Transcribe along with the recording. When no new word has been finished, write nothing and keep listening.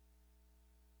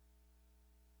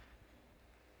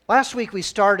Last week we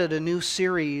started a new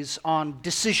series on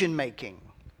decision making,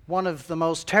 one of the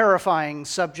most terrifying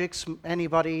subjects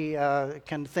anybody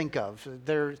can think of.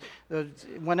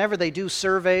 Whenever they do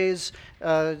surveys,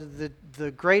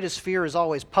 the greatest fear is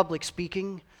always public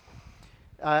speaking.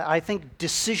 I think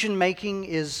decision making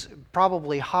is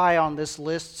probably high on this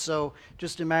list, so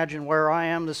just imagine where I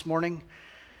am this morning,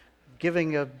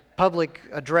 giving a public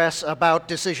address about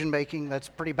decision making. That's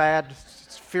pretty bad.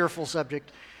 It's a fearful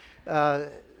subject.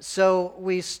 So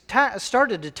we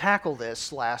started to tackle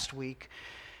this last week,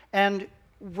 and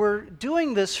we're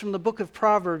doing this from the book of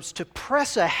Proverbs to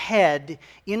press ahead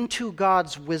into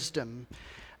God's wisdom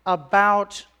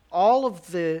about all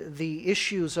of the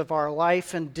issues of our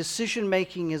life, and decision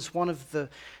making is one of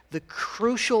the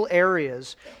crucial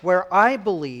areas where I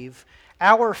believe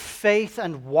our faith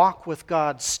and walk with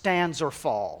God stands or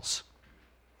falls.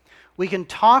 We can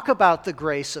talk about the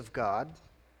grace of God.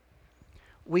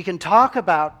 We can talk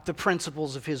about the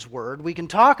principles of His Word. We can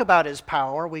talk about His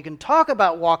power. We can talk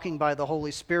about walking by the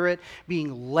Holy Spirit,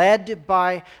 being led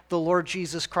by the Lord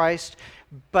Jesus Christ.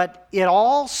 But it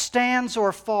all stands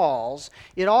or falls.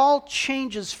 It all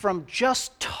changes from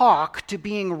just talk to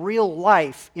being real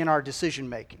life in our decision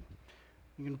making.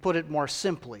 You can put it more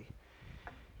simply.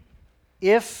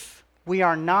 If we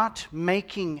are not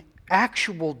making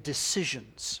actual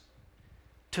decisions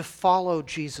to follow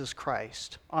Jesus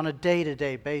Christ on a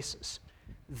day-to-day basis,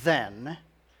 then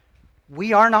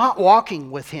we are not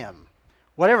walking with Him.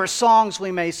 Whatever songs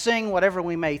we may sing, whatever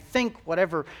we may think,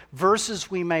 whatever verses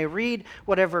we may read,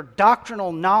 whatever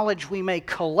doctrinal knowledge we may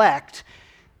collect,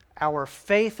 our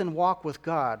faith and walk with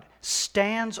God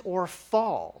stands or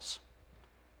falls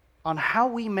on how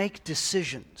we make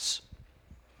decisions.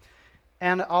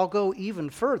 And I'll go even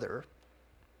further.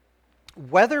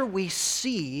 Whether we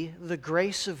see the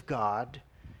grace of God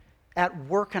at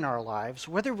work in our lives,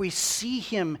 whether we see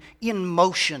Him in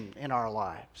motion in our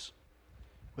lives,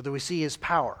 whether we see His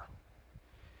power,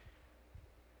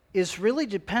 is really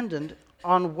dependent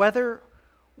on whether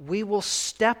we will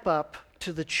step up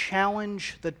to the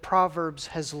challenge that Proverbs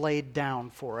has laid down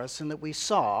for us and that we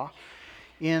saw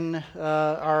in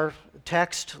our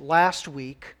text last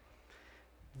week,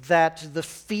 that the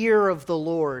fear of the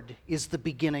Lord is the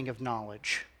beginning of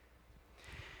knowledge.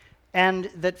 And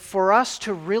that for us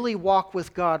to really walk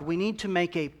with God, we need to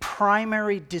make a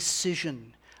primary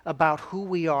decision about who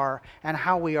we are and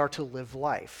how we are to live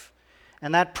life.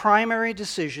 And that primary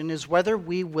decision is whether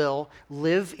we will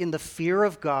live in the fear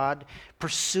of God,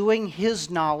 pursuing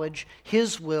His knowledge,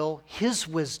 His will, His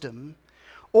wisdom,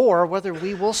 or whether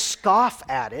we will scoff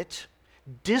at it,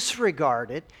 disregard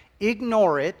it,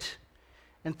 ignore it,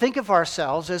 and think of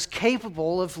ourselves as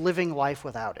capable of living life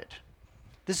without it.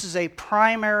 This is a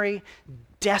primary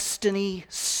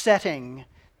destiny-setting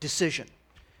decision.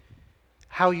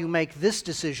 How you make this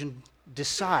decision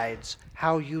decides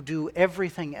how you do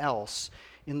everything else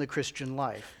in the Christian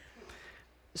life.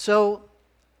 So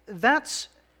that's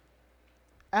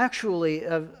actually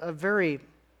a very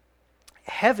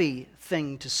heavy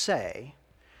thing to say,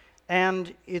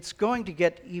 and it's going to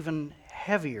get even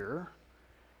heavier,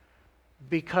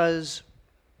 because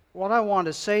what I want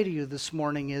to say to you this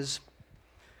morning is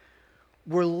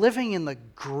we're living in the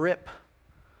grip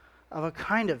of a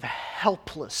kind of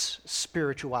helpless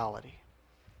spirituality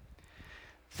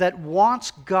that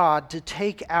wants God to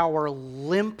take our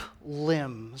limp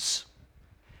limbs,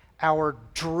 our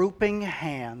drooping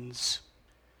hands,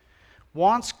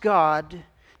 wants God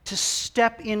to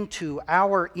step into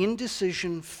our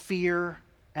indecision, fear,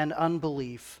 and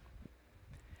unbelief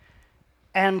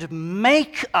and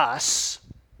make us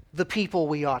the people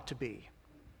we ought to be,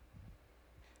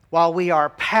 while we are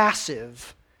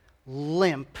passive,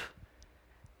 limp,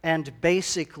 and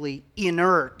basically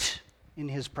inert in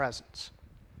His presence.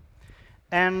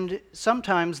 And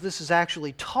sometimes this is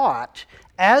actually taught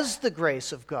as the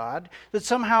grace of God, that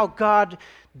somehow God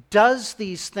does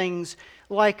these things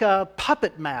like a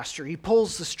puppet master. He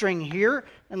pulls the string here,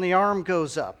 and the arm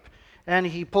goes up. And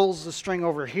He pulls the string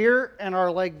over here, and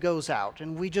our leg goes out.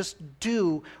 And we just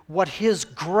do what His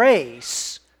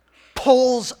grace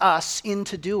pulls us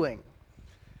into doing.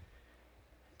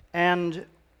 And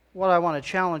what I want to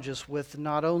challenge us with,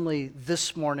 not only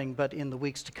this morning, but in the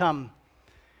weeks to come,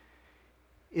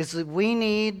 is that we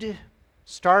need,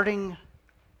 starting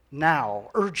now,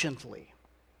 urgently,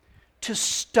 to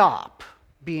stop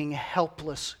being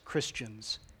helpless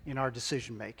Christians in our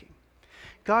decision making.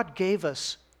 God gave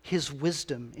us His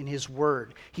wisdom in His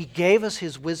Word. He gave us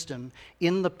His wisdom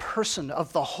in the person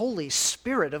of the Holy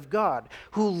Spirit of God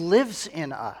who lives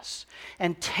in us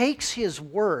and takes His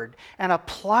Word and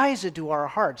applies it to our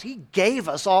hearts. He gave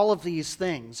us all of these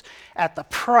things at the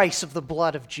price of the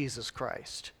blood of Jesus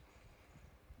Christ.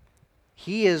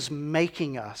 He is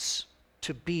making us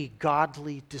to be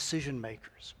godly decision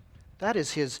makers. That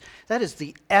is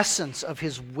the essence of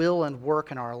His will and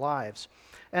work in our lives.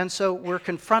 And so we're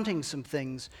confronting some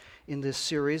things in this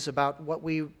series about what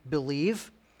we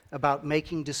believe, about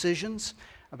making decisions,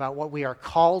 about what we are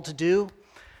called to do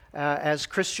as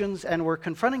Christians, and we're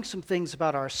confronting some things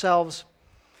about ourselves.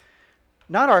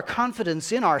 Not our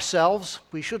confidence in ourselves,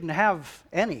 we shouldn't have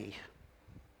any,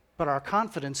 but our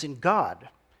confidence in God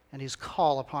and His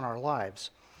call upon our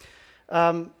lives.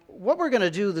 What we're going to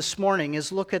do this morning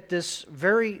is look at this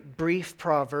very brief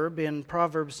proverb in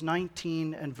Proverbs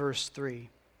 19 and verse 3.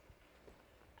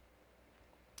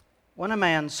 When a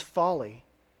man's folly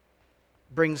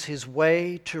brings his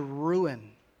way to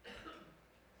ruin,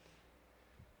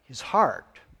 his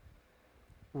heart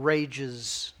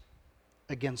rages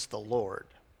against the Lord.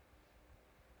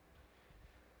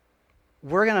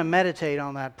 We're going to meditate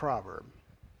on that proverb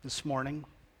this morning.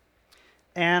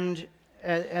 And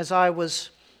as I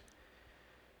was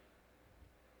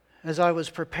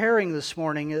preparing this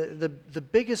morning, the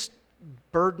biggest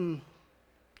burden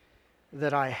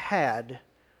that I had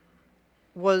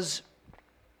was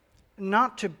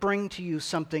not to bring to you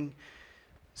something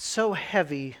so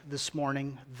heavy this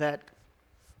morning that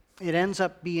it ends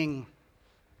up being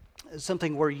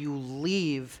something where you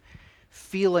leave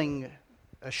feeling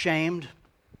ashamed,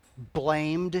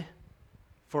 blamed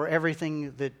for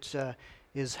everything that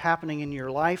is happening in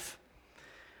your life.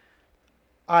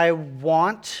 I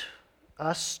want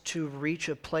us to reach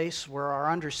a place where our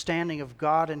understanding of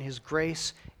God and His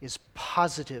grace is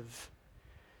positive,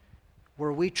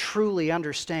 where we truly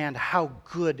understand how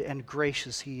good and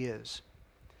gracious He is.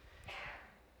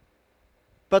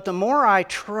 But the more I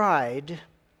tried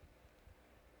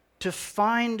to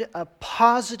find a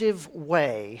positive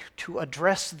way to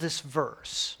address this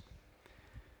verse,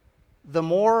 the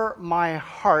more my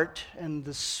heart and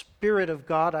the Spirit of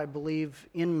God, I believe,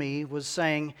 in me was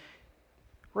saying,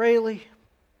 Rayleigh,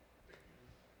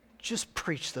 just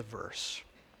preach the verse.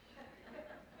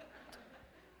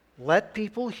 Let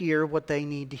people hear what they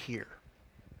need to hear.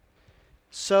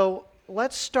 So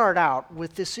let's start out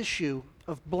with this issue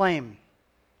of blame.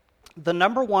 The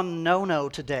number one no-no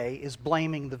today is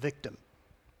blaming the victim.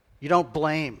 You don't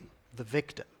blame the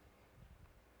victim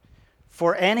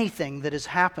for anything that has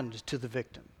happened to the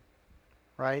victim,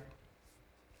 right?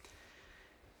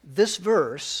 This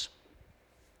verse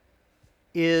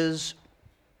is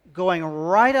going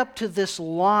right up to this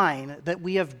line that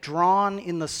we have drawn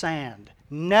in the sand.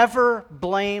 Never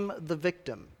blame the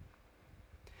victim.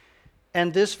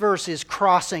 And this verse is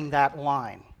crossing that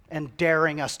line and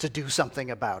daring us to do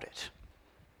something about it.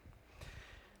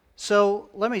 So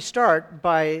let me start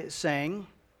by saying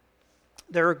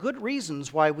there are good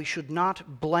reasons why we should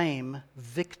not blame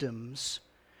victims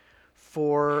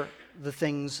for the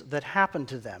things that happen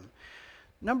to them.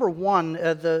 Number one,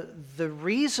 the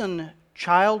reason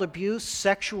child abuse,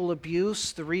 sexual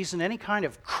abuse, the reason any kind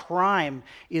of crime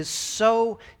is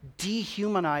so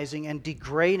dehumanizing and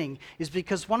degrading is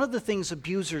because one of the things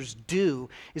abusers do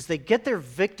is they get their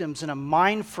victims in a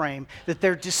mind frame that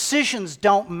their decisions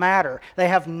don't matter. They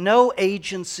have no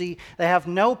agency, they have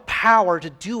no power to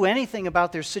do anything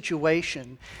about their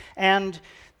situation, and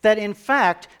that in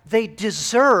fact they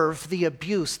deserve the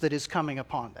abuse that is coming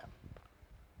upon them.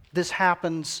 This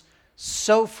happens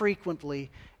so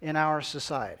frequently in our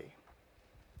society.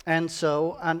 And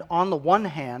so, on the one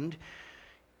hand,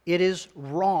 it is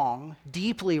wrong,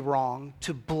 deeply wrong,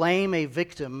 to blame a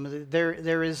victim.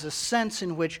 There is a sense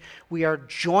in which we are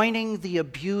joining the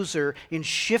abuser in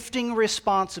shifting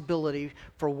responsibility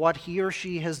for what he or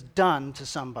she has done to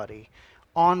somebody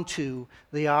onto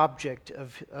the object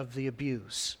of the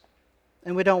abuse.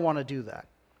 And we don't want to do that.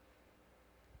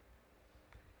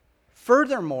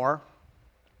 Furthermore,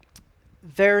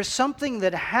 there's something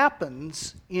that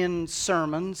happens in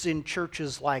sermons in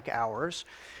churches like ours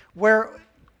where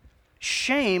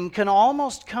shame can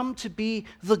almost come to be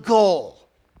the goal.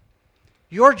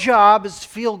 Your job is to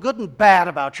feel good and bad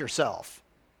about yourself,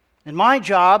 and my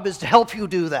job is to help you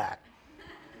do that.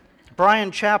 Brian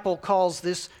Chappell calls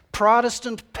this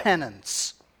Protestant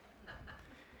penance.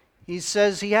 He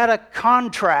says he had a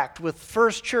contract with the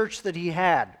first church that he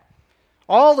had.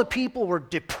 All the people were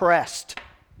depressed.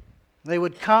 They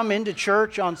would come into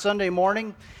church on Sunday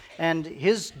morning, And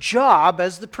his job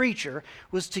as the preacher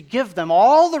was to give them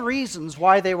all the reasons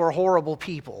why they were horrible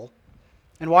people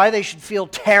and why they should feel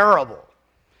terrible.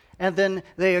 And then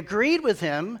they agreed with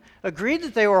him, agreed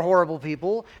that they were horrible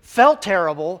people, felt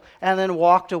terrible, and then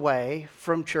walked away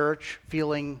from church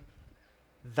feeling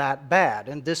that bad.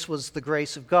 And this was the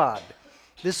grace of God.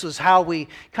 This was how we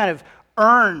kind of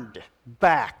earned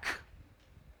back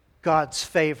God's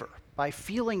favor, by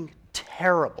feeling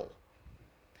terrible.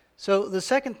 So the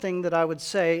second thing that I would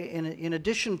say, in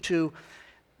addition to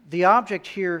the object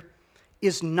here,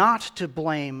 is not to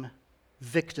blame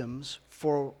victims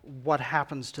for what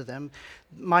happens to them.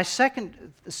 My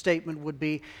second statement would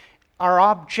be, our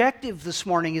objective this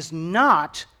morning is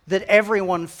not that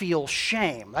everyone feels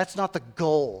shame. That's not the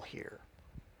goal here.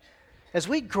 As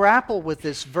we grapple with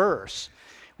this verse,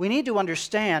 we need to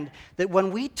understand that when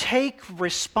we take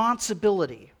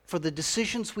responsibility for the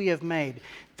decisions we have made,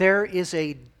 there is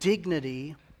a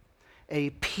dignity,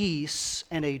 a peace,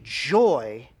 and a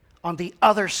joy on the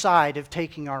other side of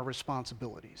taking our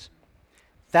responsibilities.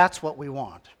 That's what we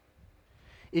want.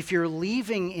 If you're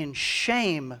leaving in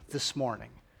shame this morning,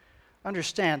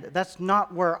 understand that's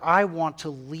not where I want to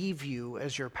leave you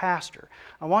as your pastor.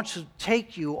 I want to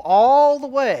take you all the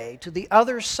way to the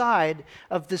other side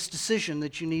of this decision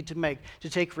that you need to make, to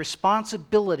take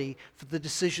responsibility for the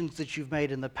decisions that you've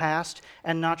made in the past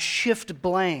and not shift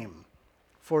blame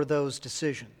for those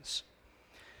decisions.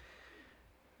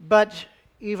 But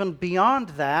even beyond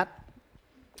that,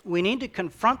 we need to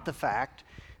confront the fact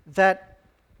that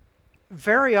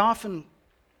very often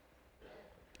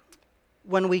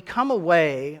when we come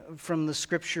away from the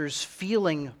Scriptures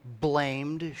feeling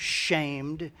blamed,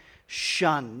 shamed,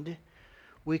 shunned,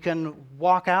 we can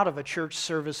walk out of a church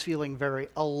service feeling very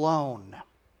alone,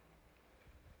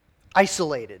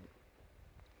 isolated.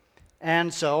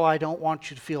 And so I don't want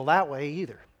you to feel that way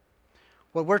either.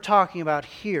 What we're talking about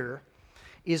here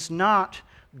is not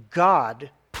God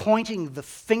pointing the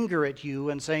finger at you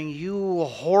and saying, "You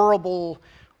horrible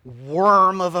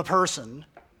worm of a person.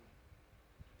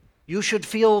 You should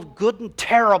feel good and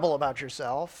terrible about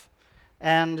yourself."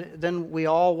 And then we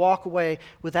all walk away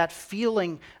with that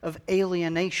feeling of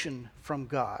alienation from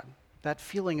God, that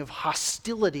feeling of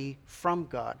hostility from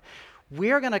God.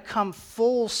 We're going to come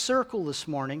full circle this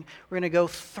morning. We're going to go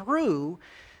through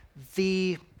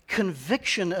the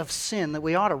conviction of sin that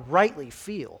we ought to rightly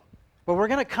feel. But we're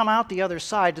going to come out the other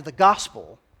side to the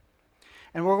gospel,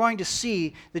 and we're going to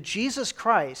see that Jesus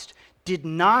Christ did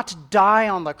not die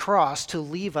on the cross to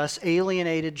leave us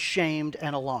alienated, shamed,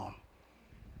 and alone.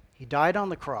 He died on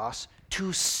the cross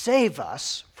to save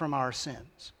us from our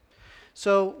sins.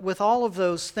 So with all of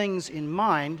those things in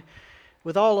mind,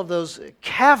 with all of those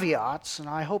caveats, and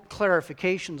I hope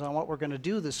clarifications on what we're going to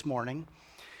do this morning,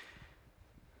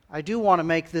 I do want to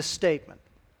make this statement.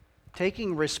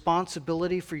 Taking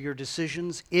responsibility for your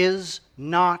decisions is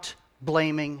not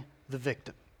blaming the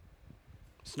victim.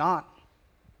 It's not.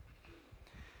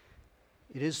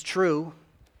 It is true,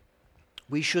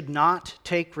 we should not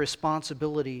take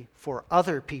responsibility for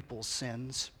other people's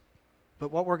sins,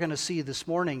 but what we're going to see this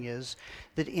morning is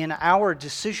that in our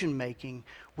decision-making,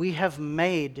 we have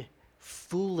made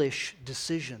foolish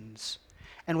decisions,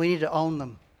 and we need to own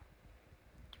them.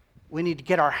 We need to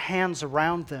get our hands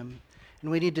around them,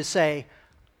 and we need to say,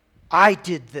 "I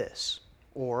did this,"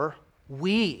 or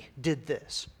 "We did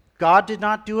this." God did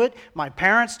not do it. My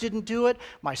parents didn't do it.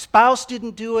 My spouse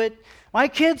didn't do it. My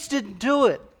kids didn't do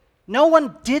it. No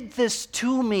one did this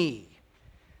to me.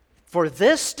 For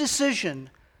this decision,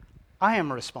 I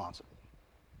am responsible.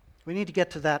 We need to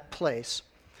get to that place.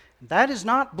 That is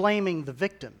not blaming the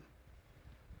victim.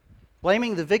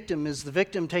 Blaming the victim is the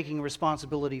victim taking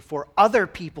responsibility for other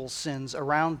people's sins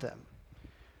around them.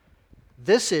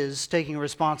 This is taking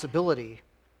responsibility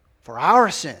for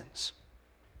our sins.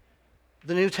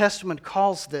 The New Testament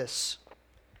calls this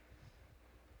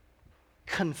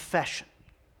confession.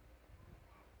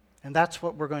 And that's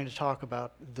what we're going to talk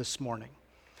about this morning.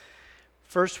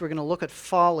 First, we're going to look at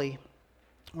folly.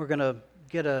 We're going to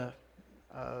get a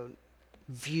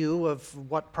view of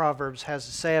what Proverbs has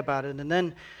to say about it. And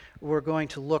then we're going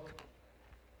to look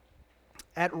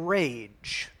at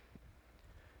rage.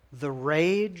 The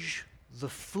rage the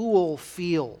fool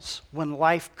feels when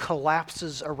life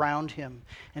collapses around him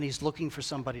and he's looking for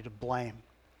somebody to blame.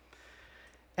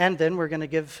 And then we're going to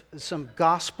give some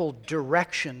gospel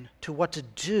direction to what to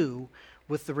do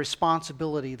with the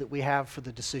responsibility that we have for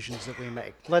the decisions that we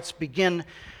make. Let's begin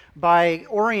by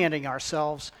orienting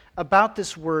ourselves about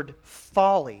this word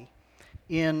folly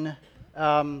in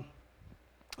the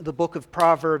book of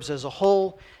Proverbs as a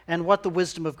whole and what the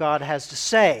wisdom of God has to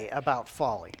say about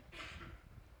folly.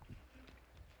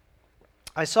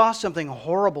 I saw something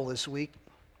horrible this week.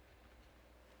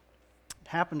 It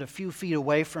happened a few feet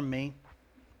away from me.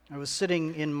 I was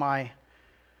sitting in my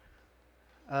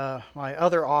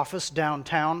other office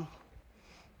downtown,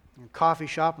 a coffee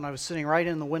shop, and I was sitting right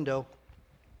in the window.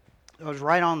 I was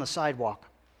right on the sidewalk.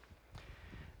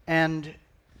 And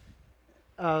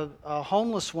a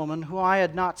homeless woman who I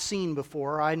had not seen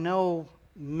before. I know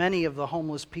many of the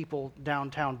homeless people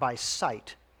downtown by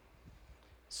sight.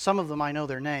 Some of them I know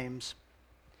their names.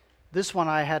 This one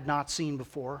I had not seen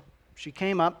before. She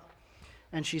came up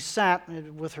and she sat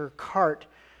with her cart.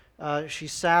 She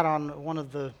sat on one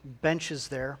of the benches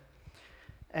there.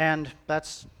 And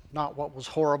that's not what was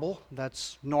horrible.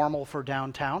 That's normal for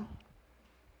downtown.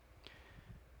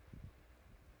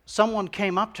 Someone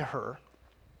came up to her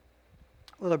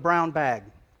with a brown bag.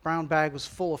 Brown bag was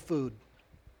full of food.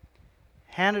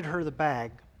 Handed her the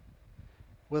bag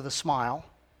with a smile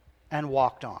and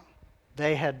walked on.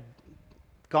 They had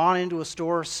gone into a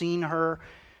store, seen her,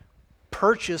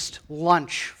 purchased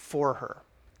lunch for her,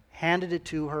 handed it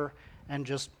to her, and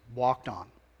just walked on.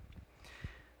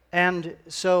 And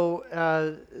so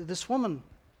this woman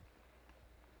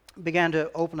began to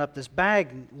open up this bag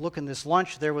and look in this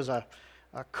lunch. There was a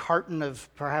carton of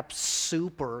perhaps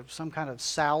soup or some kind of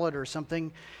salad or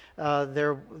something.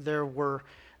 There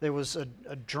was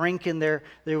a drink in there.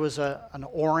 There was an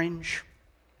orange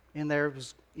in there.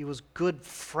 It was good,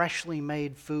 freshly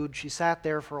made food. She sat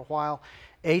there for a while,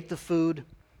 ate the food,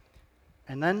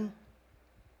 and then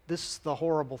this is the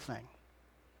horrible thing.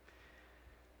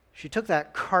 She took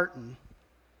that carton,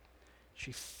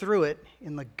 she threw it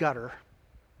in the gutter,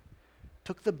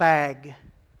 took the bag,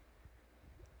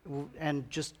 and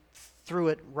just threw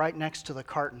it right next to the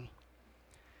carton.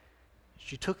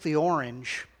 She took the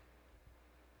orange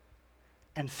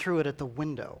and threw it at the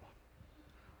window.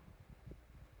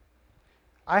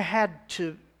 I had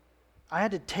to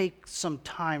take some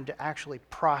time to actually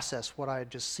process what I had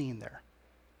just seen there.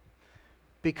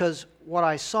 Because what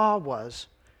I saw was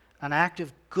an act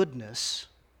of goodness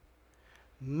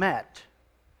met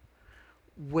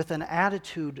with an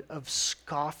attitude of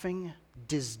scoffing,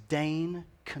 disdain,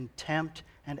 contempt,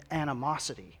 and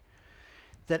animosity.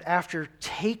 That after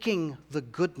taking the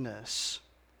goodness,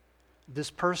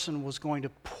 this person was going to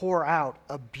pour out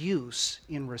abuse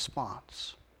in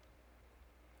response.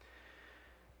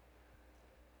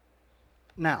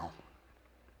 Now,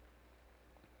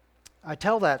 I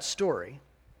tell that story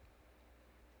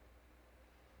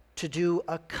to do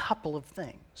a couple of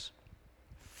things.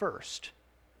 First,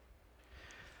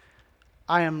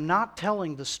 I am not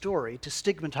telling the story to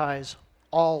stigmatize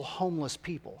all homeless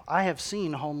people. I have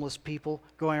seen homeless people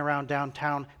going around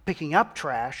downtown picking up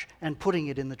trash and putting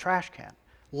it in the trash can,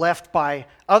 left by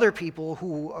other people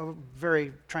who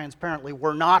very transparently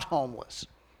were not homeless.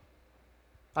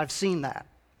 I've seen that,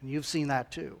 and you've seen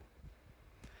that too.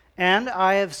 And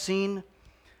I have seen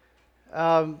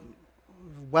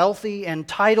wealthy,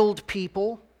 entitled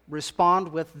people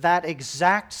respond with that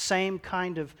exact same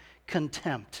kind of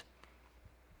contempt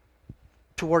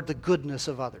toward the goodness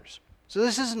of others. So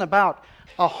this isn't about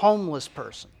a homeless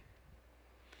person,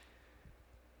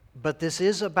 but this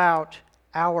is about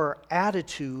our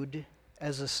attitude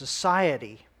as a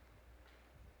society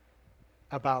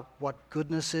about what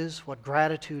goodness is, what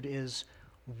gratitude is,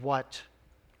 what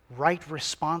right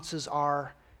responses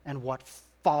are, and what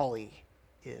folly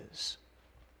is.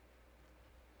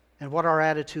 And what our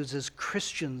attitudes as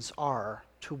Christians are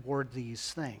toward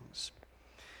these things.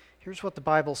 Here's what the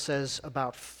Bible says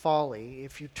about folly.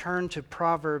 If you turn to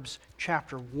Proverbs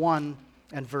chapter 1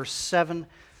 and verse 7,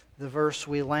 the verse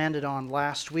we landed on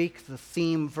last week, the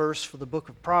theme verse for the book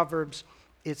of Proverbs,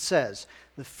 it says,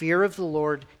 "The fear of the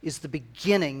Lord is the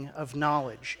beginning of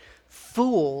knowledge.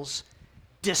 Fools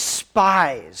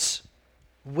despise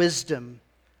wisdom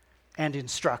and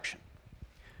instruction."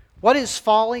 What is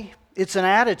folly? It's an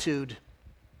attitude.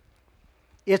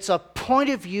 It's a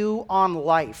point of view on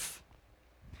life.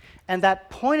 And that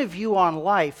point of view on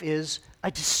life is, I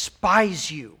despise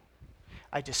you.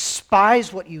 I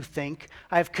despise what you think.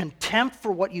 I have contempt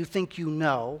for what you think you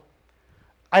know.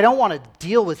 I don't want to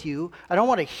deal with you. I don't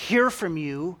want to hear from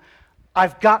you.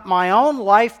 I've got my own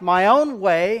life, my own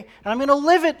way, and I'm going to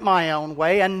live it my own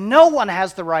way, and no one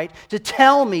has the right to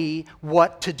tell me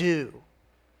what to do.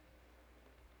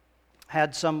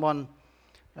 Had someone,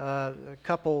 a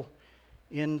couple,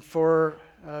 in for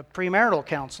premarital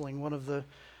counseling, one of the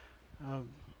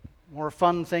more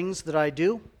fun things that I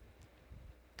do.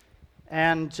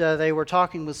 And they were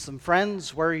talking with some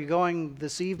friends. "Where are you going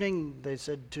this evening?" They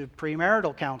said, "To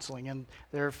premarital counseling." And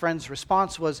their friend's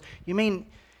response was, "You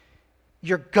mean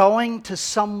you're going to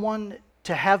someone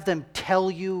to have them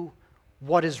tell you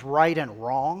what is right and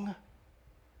wrong?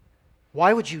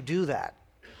 Why would you do that?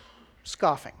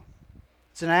 Scoffing.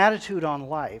 It's an attitude on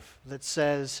life that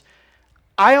says,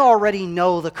 I already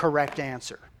know the correct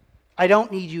answer. I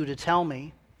don't need you to tell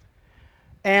me.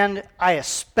 And I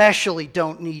especially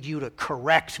don't need you to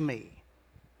correct me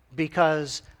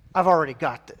because I've already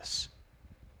got this.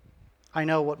 I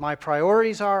know what my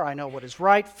priorities are. I know what is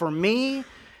right for me.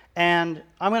 And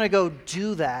I'm going to go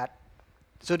do that.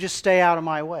 So just stay out of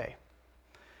my way.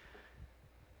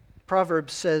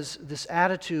 Proverbs says this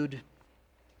attitude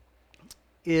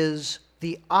is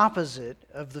the opposite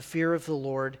of the fear of the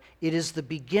Lord. It is the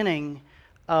beginning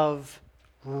of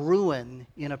ruin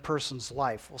in a person's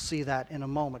life. We'll see that in a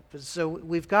moment. So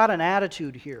we've got an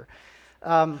attitude here.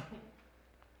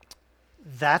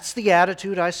 That's the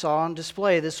attitude I saw on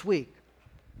display this week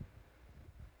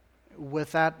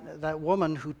with that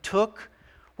woman who took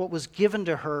what was given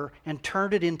to her and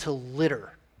turned it into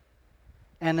litter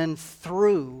and then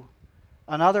threw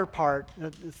another part,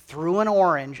 threw an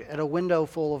orange at a window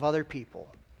full of other people.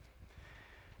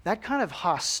 That kind of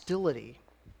hostility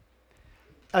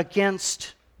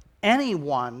against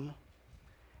anyone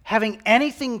having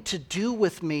anything to do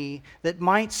with me that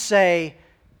might say,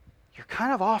 you're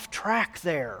kind of off track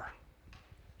there.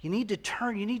 You need to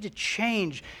turn, you need to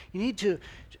change, you need to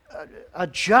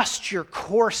adjust your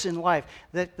course in life.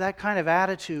 That kind of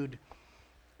attitude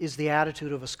is the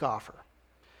attitude of a scoffer.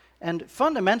 And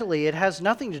fundamentally, it has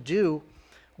nothing to do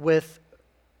with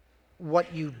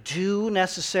what you do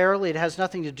necessarily. It has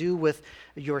nothing to do with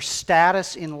your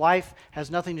status in life. It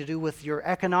has nothing to do with your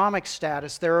economic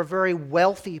status. There are very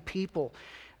wealthy people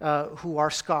who are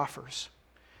scoffers.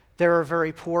 There are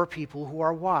very poor people who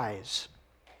are wise.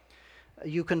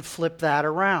 You can flip that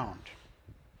around.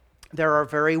 There are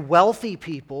very wealthy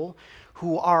people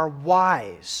who are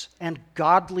wise, and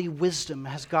godly wisdom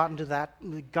has gotten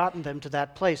them to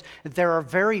that place. There are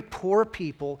very poor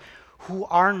people who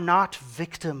are not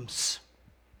victims.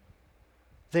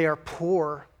 They are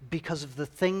poor because of the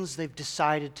things they've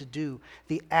decided to do,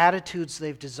 the attitudes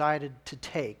they've decided to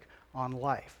take on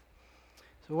life.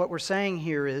 So what we're saying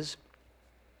here is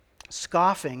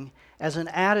scoffing as an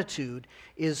attitude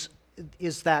is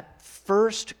that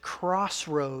first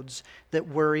crossroads that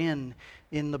we're in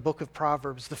the book of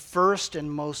Proverbs. The first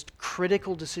and most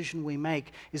critical decision we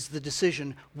make is the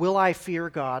decision, will I fear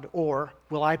God or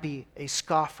will I be a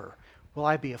scoffer? Will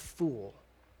I be a fool?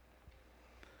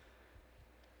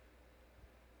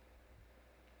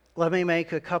 Let me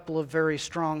make a couple of very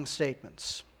strong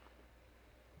statements.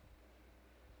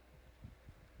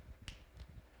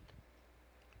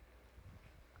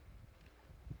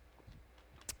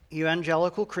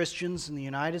 Evangelical Christians in the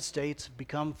United States have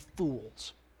become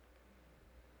fools.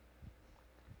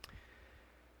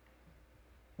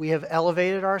 We have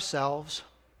elevated ourselves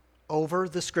over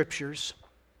the Scriptures,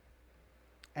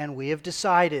 and we have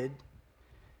decided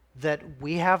that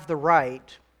we have the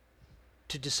right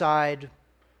to decide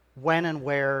when and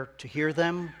where to hear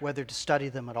them, whether to study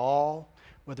them at all,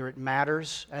 whether it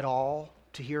matters at all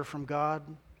to hear from God.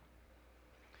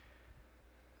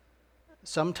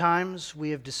 Sometimes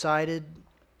we have decided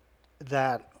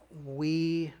that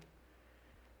we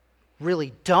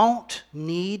really don't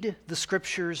need the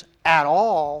Scriptures at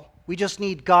all. We just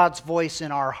need God's voice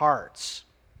in our hearts.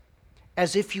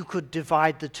 As if you could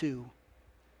divide the two.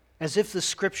 As if the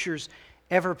Scriptures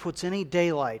ever puts any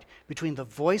daylight between the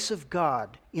voice of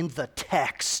God in the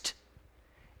text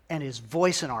and His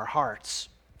voice in our hearts.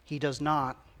 He does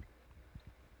not.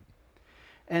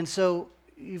 And so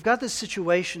you've got this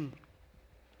situation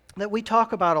that we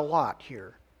talk about a lot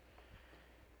here,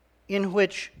 in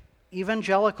which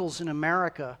evangelicals in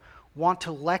America want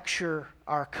to lecture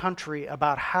our country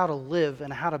about how to live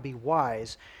and how to be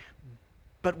wise,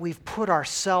 but we've put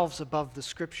ourselves above the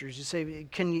Scriptures. You say,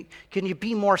 can you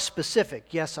be more specific?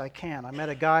 Yes, I can. I met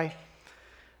a guy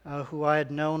who I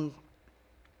had known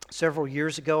several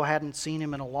years ago, hadn't seen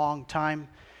him in a long time,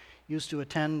 used to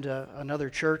attend another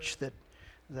church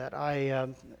that I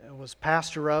was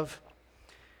pastor of.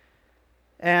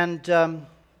 And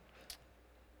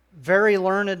very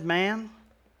learned man,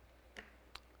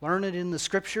 learned in the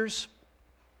Scriptures,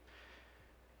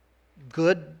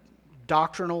 good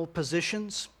doctrinal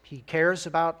positions. He cares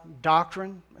about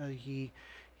doctrine. He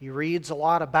reads a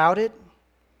lot about it.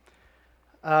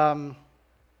 And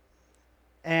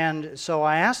so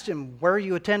I asked him, where are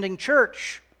you attending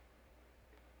church?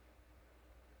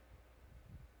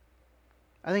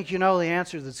 I think you know the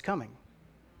answer that's coming.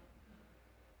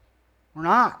 We're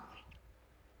not.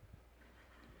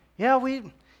 Yeah,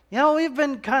 we've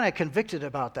been kind of convicted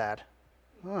about that.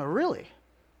 Oh, really?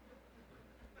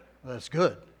 That's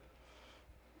good.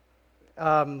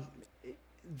 I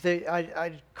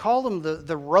call them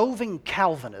the roving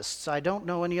Calvinists. I don't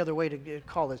know any other way to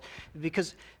call this,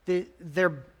 because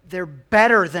they're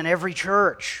better than every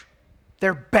church.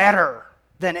 They're better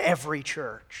than every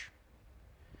church.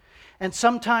 And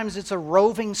sometimes it's a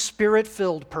roving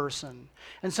Spirit-filled person.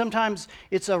 And sometimes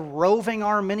it's a roving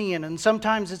Arminian. And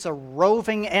sometimes it's a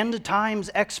roving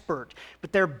end-times expert.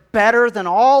 But they're better than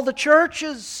all the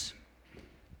churches.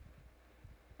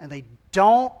 And they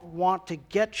don't want to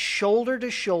get shoulder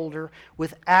to shoulder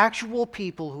with actual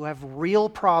people who have real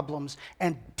problems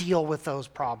and deal with those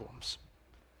problems.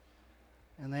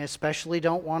 And they especially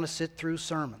don't want to sit through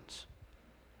sermons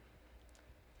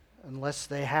unless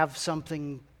they have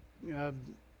something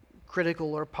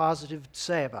critical or positive to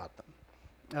say about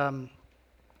them.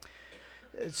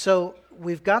 So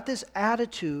we've got this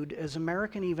attitude as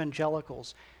American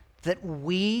evangelicals that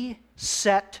we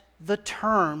set the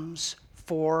terms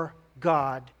for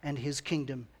God and His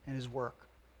kingdom and His work.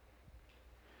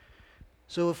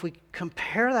 So if we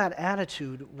compare that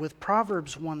attitude with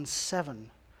Proverbs 1:7,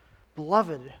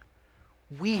 beloved,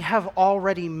 we have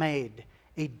already made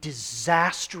a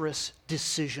disastrous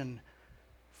decision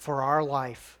for our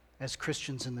life as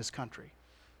Christians in this country.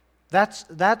 That's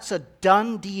a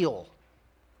done deal.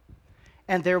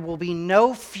 And there will be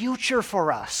no future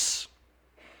for us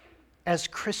as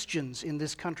Christians in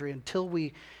this country until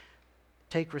we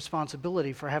take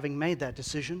responsibility for having made that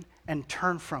decision and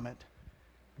turn from it.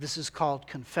 This is called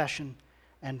confession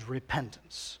and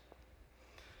repentance.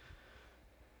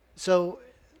 So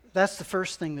that's the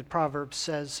first thing that Proverbs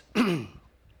says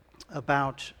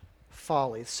about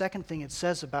folly. The second thing it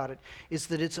says about it is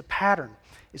that it's a pattern.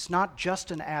 It's not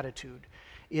just an attitude.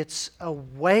 It's a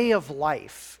way of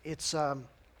life. It's a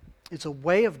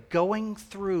way of going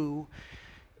through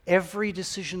every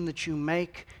decision that you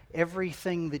make,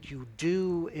 everything that you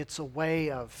do. It's a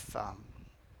way of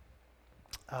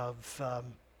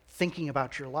thinking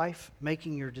about your life,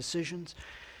 making your decisions.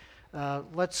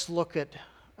 Let's look at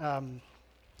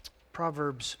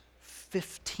Proverbs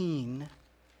 15.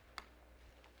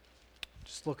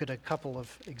 Just look at a couple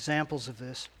of examples of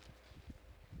this.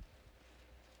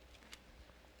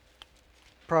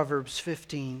 Proverbs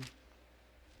 15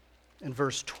 and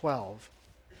verse 12.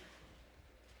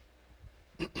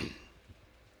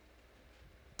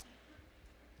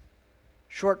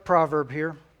 Short proverb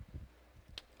here.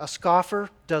 A scoffer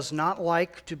does not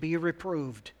like to be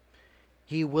reproved.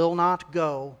 He will not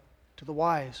go to the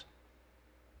wise.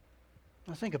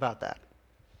 Now think about that.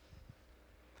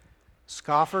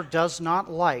 Scoffer does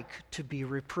not like to be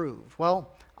reproved.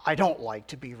 Well, I don't like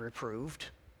to be reproved.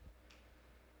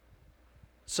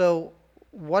 So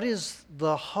what is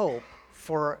the hope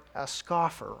for a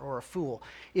scoffer or a fool?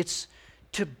 It's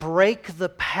to break the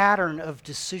pattern of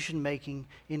decision-making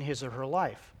in his or her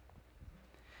life.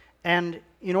 And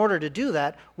in order to do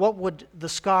that, what would the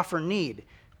scoffer need?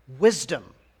 Wisdom,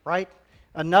 right?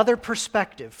 Another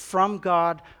perspective from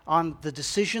God on the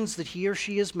decisions that he or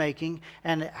she is making,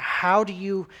 and how do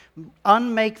you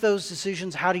unmake those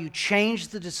decisions? How do you change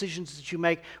the decisions that you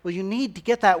make? Well, you need to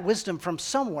get that wisdom from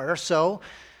somewhere, so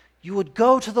you would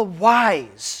go to the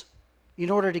wise in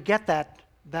order to get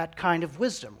that kind of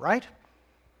wisdom, right?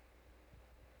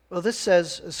 Well, this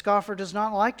says, a scoffer does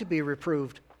not like to be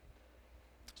reproved.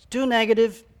 It's too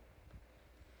negative,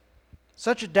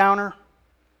 such a downer.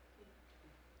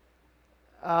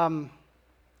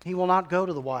 He will not go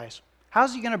to the wise.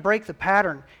 How's he going to break the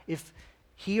pattern if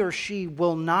he or she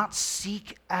will not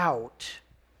seek out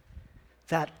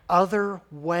that other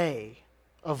way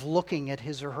of looking at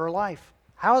his or her life?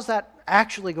 How is that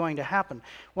actually going to happen?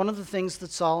 One of the things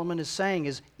that Solomon is saying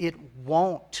is it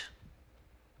won't.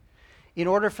 In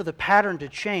order for the pattern to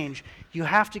change, you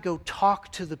have to go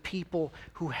talk to the people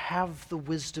who have the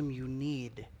wisdom you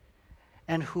need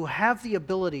and who have the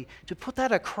ability to put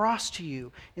that across to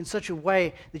you in such a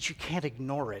way that you can't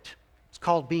ignore it. It's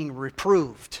called being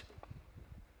reproved.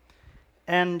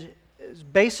 And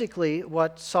basically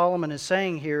what Solomon is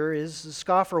saying here is the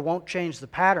scoffer won't change the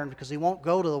pattern because he won't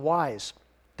go to the wise.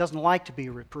 Doesn't like to be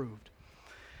reproved.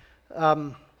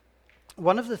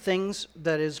 One of the things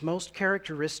that is most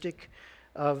characteristic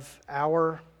of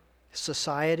our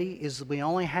society is that we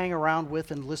only hang around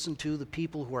with and listen to the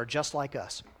people who are just like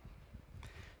us.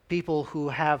 People who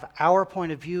have our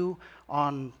point of view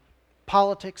on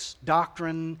politics,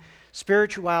 doctrine,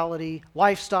 spirituality,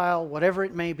 lifestyle, whatever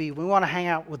it may be. We want to hang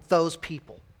out with those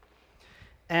people.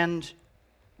 And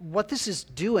what this is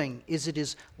doing is it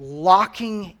is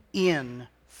locking in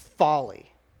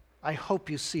folly. I hope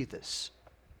you see this.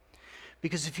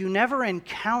 Because if you never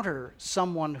encounter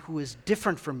someone who is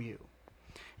different from you,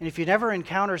 And if you never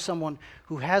encounter someone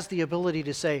who has the ability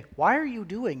to say, why are you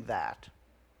doing that?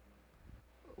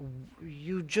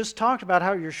 You just talked about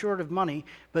how you're short of money,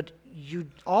 but you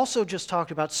also just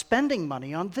talked about spending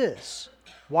money on this.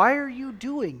 Why are you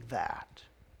doing that?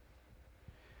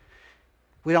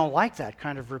 We don't like that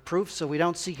kind of reproof, so we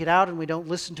don't seek it out and we don't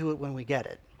listen to it when we get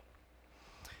it.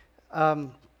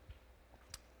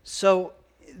 So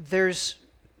there's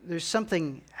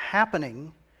something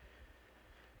happening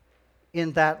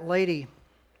in that lady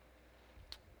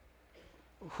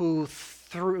who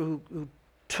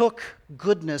took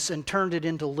goodness and turned it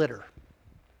into litter.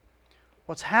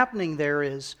 What's happening there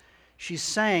is she's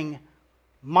saying,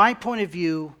 my point of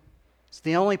view is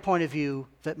the only point of view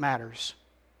that matters.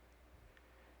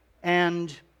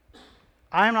 And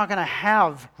I'm not going to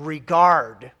have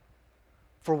regard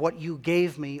for what you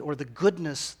gave me or the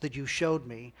goodness that you showed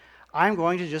me. I'm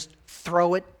going to just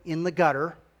throw it in the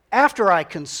gutter after I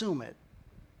consume it.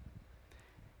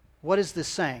 What is this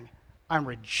saying? I'm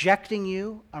rejecting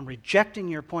you. I'm rejecting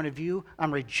your point of view.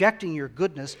 I'm rejecting your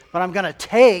goodness, but I'm going to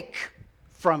take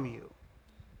from you.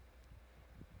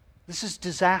 This is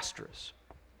disastrous.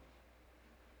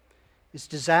 It's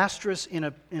disastrous in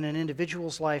an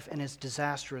individual's life, and it's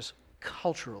disastrous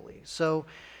culturally. So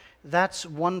that's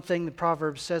one thing the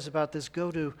Proverbs says about this.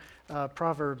 Go to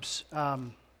Proverbs, I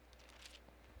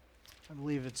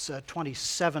believe it's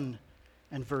 27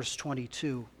 and verse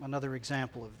 22, another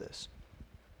example of this.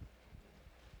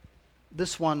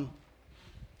 This one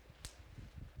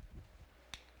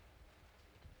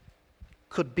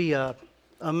could be a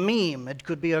meme. It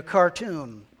could be a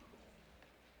cartoon.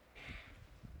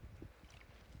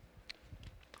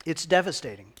 It's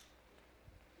devastating.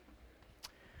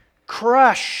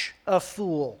 Crush a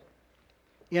fool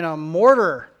in a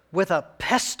mortar with a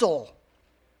pestle,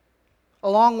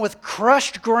 along with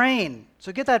crushed grain.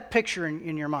 So get that picture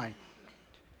in your mind.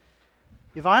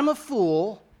 If I'm a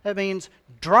fool, that means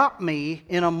drop me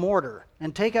in a mortar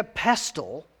and take a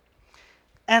pestle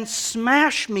and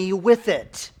smash me with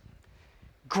it.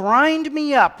 Grind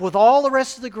me up with all the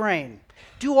rest of the grain.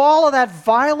 Do all of that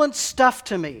violent stuff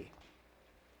to me.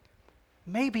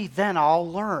 Maybe then I'll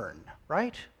learn,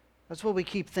 right? That's what we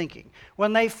keep thinking.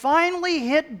 When they finally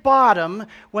hit bottom,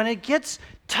 when it gets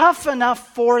tough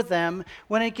enough for them,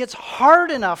 when it gets hard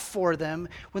enough for them,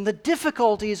 when the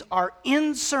difficulties are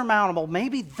insurmountable,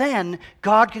 maybe then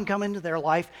God can come into their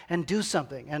life and do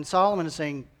something. And Solomon is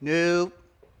saying, no.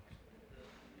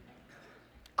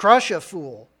 Crush a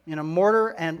fool in a mortar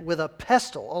and with a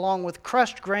pestle, along with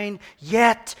crushed grain,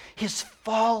 yet his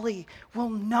folly will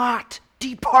not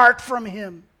depart from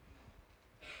him.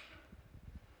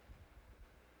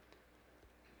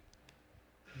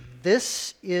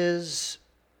 This is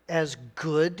as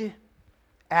good,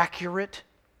 accurate,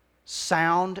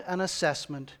 sound an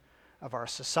assessment of our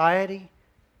society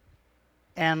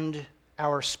and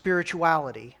our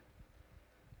spirituality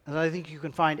as I think you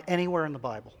can find anywhere in the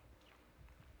Bible.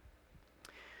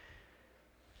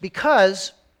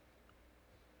 Because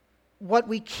what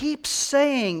we keep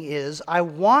saying is, I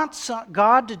want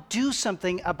God to do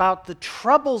something about the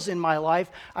troubles in my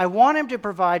life. I want Him to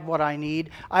provide what I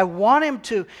need. I want Him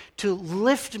to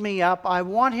lift me up. I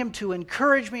want Him to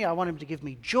encourage me. I want Him to give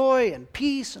me joy and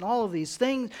peace and all of these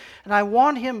things. And I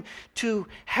want Him to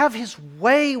have His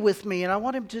way with me. And I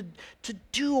want Him to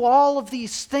do all of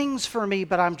these things for me,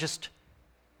 but I'm just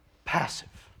passive.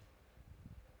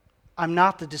 I'm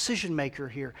not the decision maker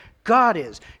here. God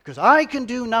is, because I can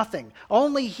do nothing.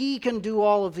 Only He can do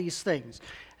all of these things.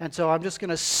 And so I'm just going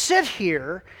to sit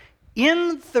here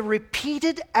in the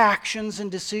repeated actions and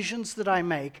decisions that I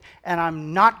make, and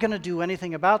I'm not going to do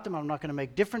anything about them. I'm not going to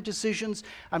make different decisions.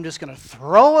 I'm just going to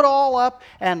throw it all up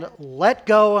and let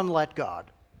go and let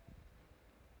God.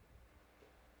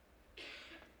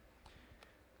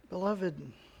 Beloved,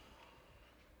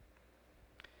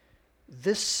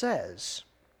 this says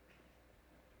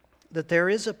that there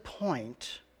is a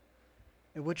point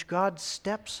at which God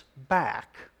steps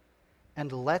back and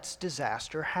lets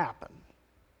disaster happen.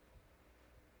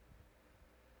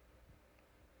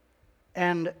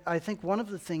 And I think one of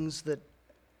the things that,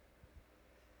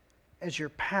 as your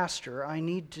pastor, I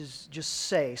need to just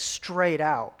say straight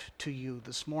out to you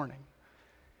this morning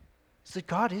is that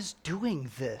God is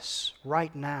doing this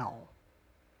right now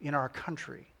in our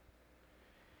country.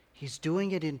 He's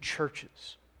doing it in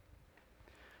churches.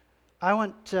 I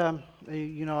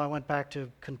went back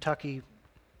to Kentucky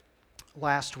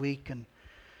last week and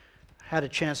had a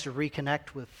chance to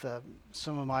reconnect with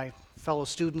some of my fellow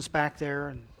students back there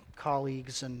and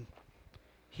colleagues and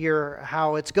hear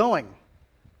how it's going.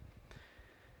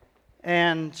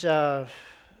 And I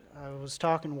was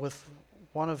talking with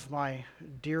one of my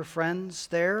dear friends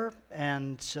there,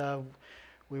 and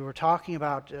we were talking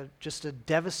about just a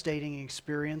devastating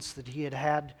experience that he had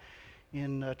had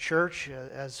in a church,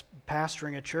 as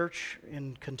pastoring a church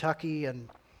in Kentucky, and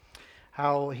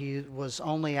how he was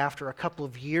only after a couple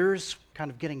of years kind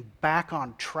of getting back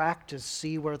on track to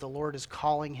see where the Lord is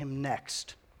calling him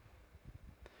next.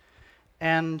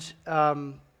 And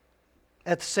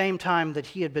at the same time that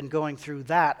he had been going through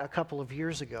that a couple of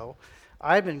years ago,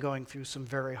 I had been going through some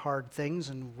very hard things,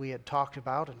 and we had talked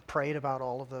about and prayed about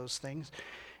all of those things.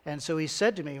 And so he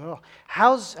said to me, "Well,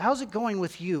 how's it going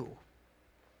with you?"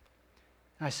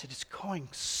 And I said, "It's going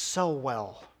so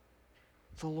well.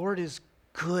 The Lord is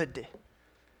good.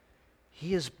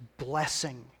 He is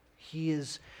blessing.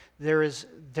 There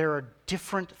are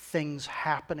different things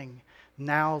happening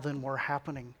now than were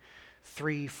happening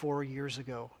 3-4 years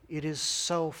ago. It is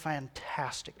so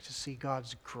fantastic to see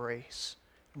God's grace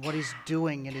and what He's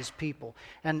doing in His people."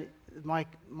 And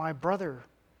my brother,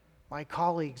 my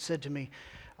colleague, said to me,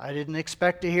 "I didn't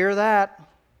expect to hear that."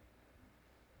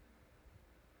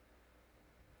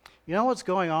 You know what's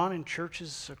going on in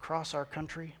churches across our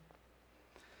country?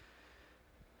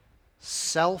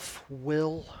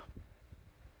 Self-will,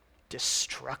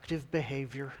 destructive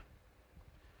behavior,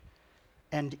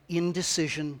 and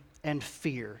indecision and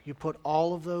fear. You put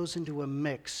all of those into a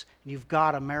mix, and you've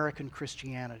got American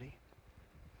Christianity.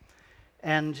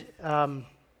 And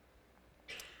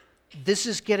this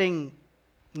is getting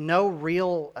no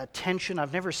real attention.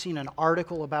 I've never seen an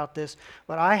article about this,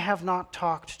 but I have not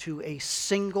talked to a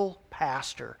single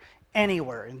pastor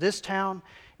anywhere in this town,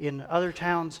 in other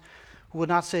towns, who would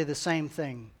not say the same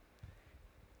thing.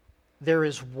 There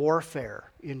is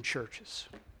warfare in churches.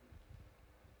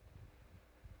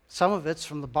 Some of it's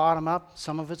from the bottom up,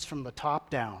 some of it's from the top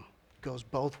down. It goes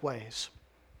both ways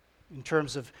in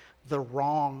terms of the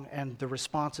wrong and the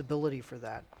responsibility for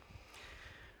that.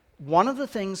 One of the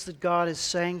things that God is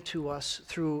saying to us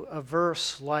through a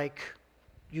verse like,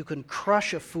 "You can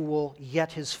crush a fool,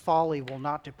 yet his folly will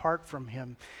not depart from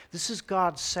him." This is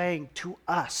God saying to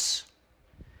us,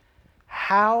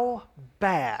 how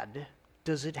bad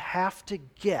does it have to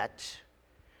get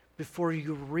before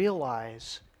you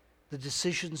realize the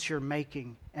decisions you're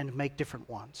making and make different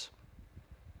ones?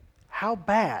 How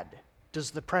bad does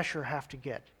the pressure have to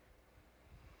get?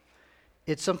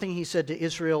 It's something He said to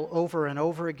Israel over and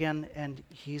over again, and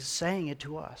He's saying it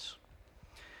to us.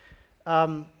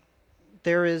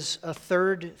 There is a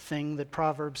third thing that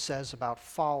Proverbs says about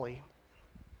folly,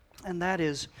 and that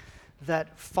is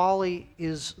that folly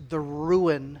is the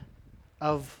ruin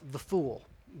of the fool.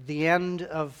 The end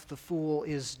of the fool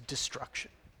is destruction.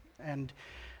 And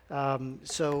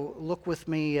so look with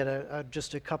me at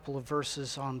just a couple of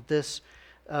verses on this.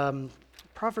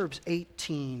 Proverbs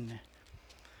 18,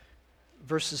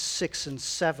 verses 6 and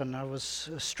 7. I was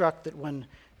struck that when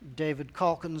David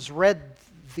Calkins read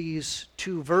these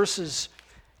two verses,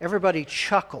 everybody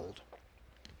chuckled.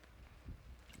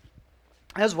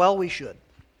 As well we should.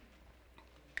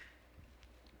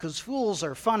 Because fools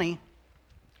are funny,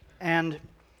 and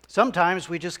sometimes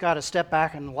we just got to step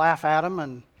back and laugh at them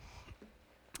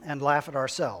and laugh at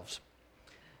ourselves.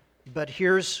 But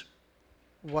here's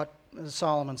what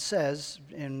Solomon says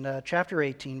in chapter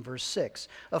 18, verse 6.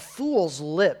 "A fool's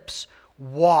lips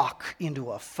walk into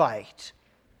a fight,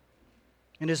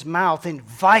 and his mouth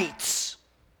invites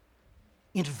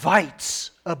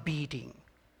a beating."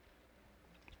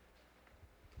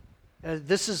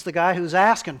 This is the guy who's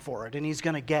asking for it, and he's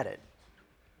going to get it.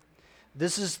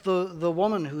 This is the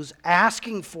woman who's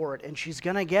asking for it, and she's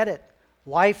going to get it.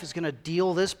 Life is going to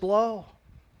deal this blow.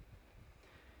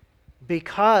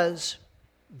 Because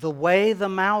the way the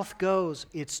mouth goes,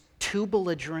 it's too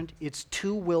belligerent, it's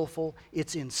too willful,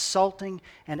 it's insulting,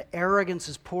 and arrogance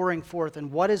is pouring forth.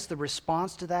 And what is the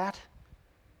response to that?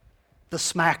 The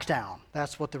smackdown.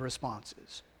 That's what the response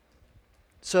is.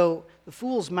 So the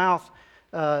fool's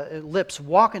lips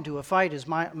walk into a fight, his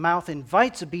mouth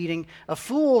invites a beating. A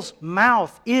fool's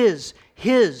mouth is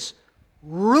his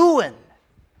ruin.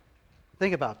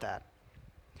 Think about that.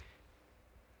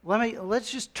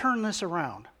 Let's just turn this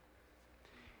around.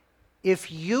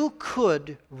 If you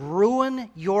could ruin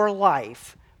your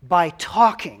life by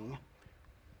talking,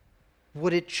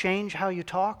 would it change how you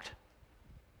talked?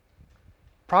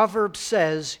 Proverbs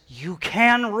says you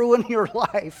can ruin your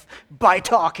life by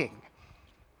talking.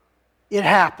 It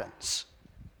happens.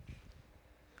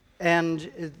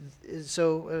 And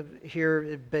so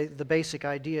here the basic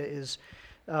idea is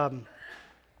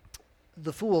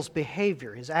the fool's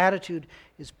behavior, his attitude,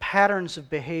 his patterns of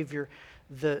behavior,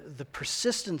 the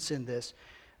persistence in this,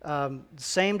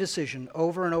 same decision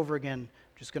over and over again,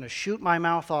 just going to shoot my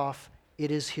mouth off, it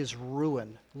is his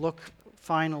ruin. Look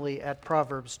finally at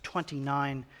Proverbs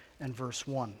 29 and verse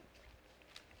 1.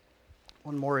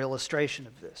 One more illustration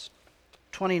of this.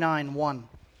 29:1.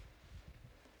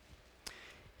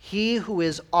 He who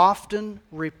is often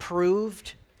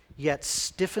reproved, yet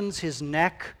stiffens his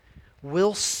neck,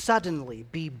 will suddenly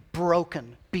be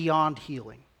broken beyond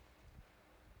healing.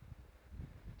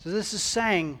 So this is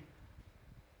saying,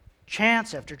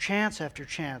 chance after chance after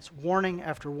chance, warning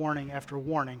after warning after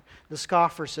warning. The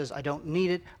scoffer says, I don't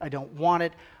need it, I don't want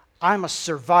it, I'm a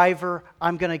survivor,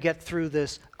 I'm going to get through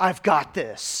this, I've got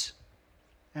this.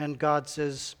 And God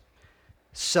says,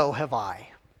 so have I.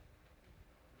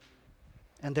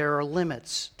 And there are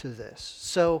limits to this.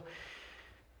 So,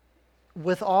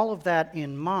 with all of that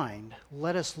in mind,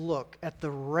 let us look at the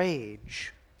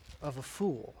rage of a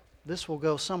fool. This will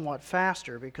go somewhat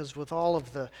faster because with all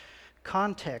of the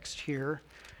context here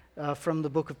from the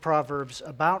book of Proverbs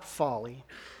about folly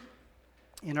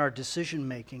in our decision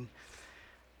making,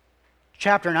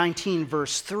 chapter 19,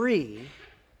 verse 3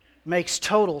 makes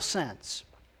total sense.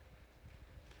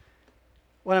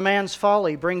 When a man's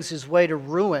folly brings his way to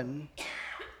ruin,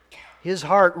 his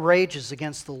heart rages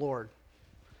against the Lord.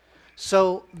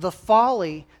 So the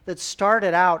folly that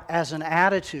started out as an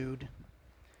attitude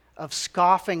of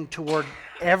scoffing toward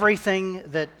everything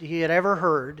that he had ever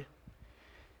heard,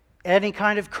 any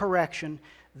kind of correction,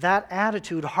 that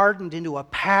attitude hardened into a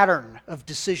pattern of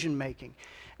decision making.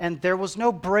 And there was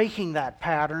no breaking that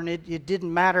pattern. It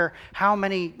didn't matter how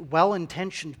many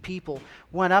well-intentioned people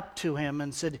went up to him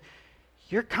and said,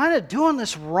 you're kind of doing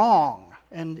this wrong.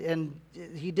 And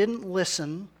he didn't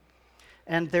listen.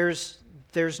 And there's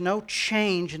no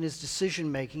change in his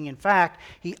decision making. In fact,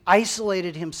 he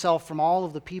isolated himself from all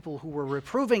of the people who were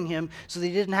reproving him so that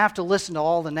he didn't have to listen to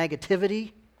all the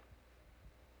negativity.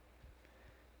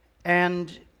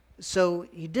 And so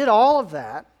he did all of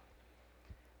that.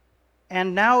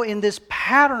 And now in this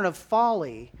pattern of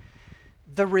folly,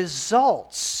 the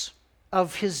results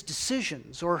of his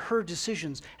decisions or her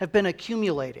decisions have been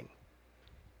accumulating.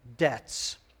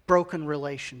 Debts, broken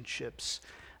relationships,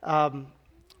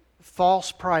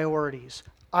 false priorities,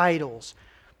 idols,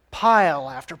 pile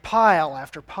after pile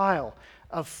after pile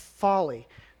of folly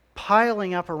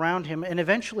piling up around him, and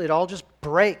eventually it all just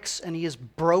breaks and he is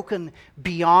broken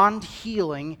beyond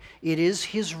healing. It is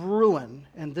his ruin.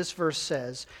 And this verse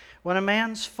says, when a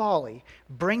man's folly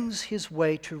brings his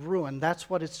way to ruin, that's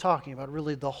what it's talking about,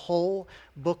 really the whole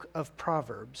book of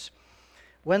Proverbs.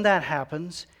 When that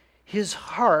happens, his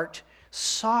heart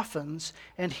softens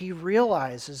and he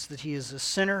realizes that he is a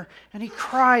sinner and he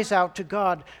cries out to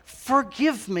God,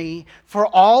 forgive me for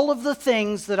all of the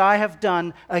things that I have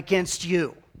done against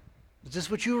you. Is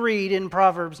this what you read in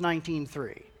Proverbs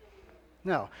 19:3?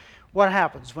 No. What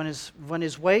happens? When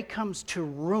his way comes to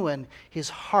ruin, his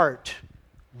heart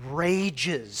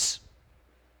rages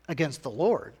against the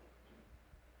Lord.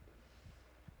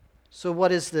 So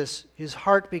what is this? His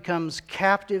heart becomes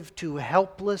captive to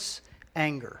helpless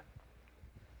anger.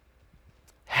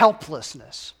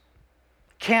 Helplessness.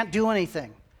 Can't do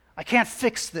anything. I can't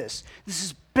fix this. This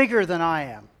is bigger than I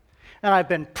am. And I've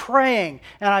been praying,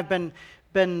 and I've been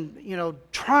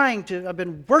I've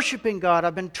been worshiping God,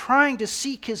 I've been trying to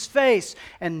seek His face,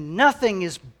 and nothing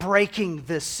is breaking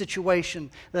this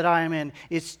situation that I am in.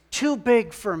 It's too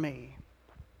big for me.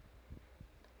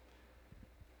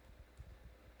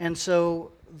 And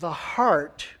so the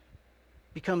heart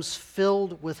becomes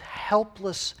filled with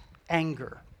helpless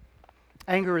anger.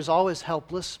 Anger is always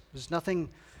helpless. There's nothing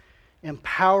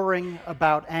empowering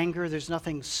about anger. There's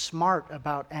nothing smart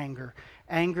about anger.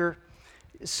 Anger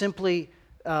simply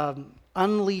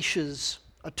unleashes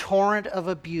a torrent of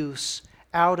abuse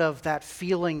out of that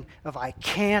feeling of I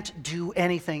can't do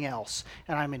anything else.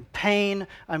 And I'm in pain,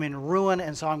 I'm in ruin,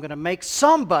 and so I'm going to make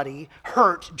somebody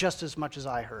hurt just as much as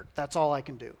I hurt. That's all I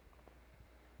can do.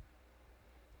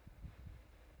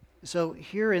 So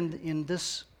here in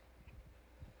this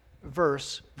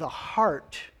verse, the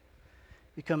heart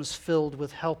becomes filled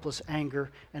with helpless anger.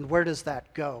 And where does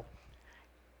that go?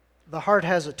 The heart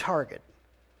has a target.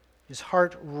 His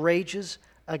heart rages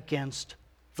against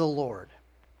the Lord.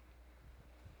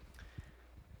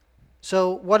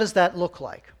 So what does that look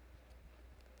like?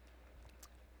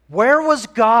 Where was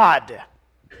God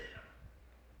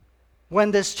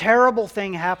when this terrible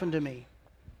thing happened to me?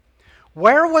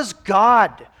 Where was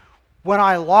God when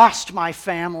I lost my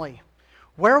family?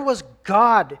 Where was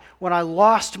God when I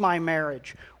lost my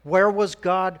marriage? Where was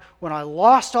God when I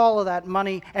lost all of that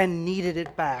money and needed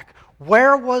it back?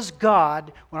 Where was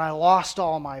God when I lost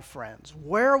all my friends?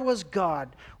 Where was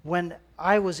God when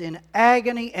I was in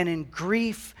agony and in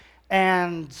grief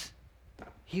and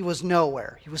He was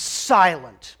nowhere. He was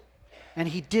silent. And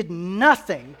he did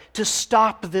nothing to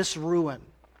stop this ruin.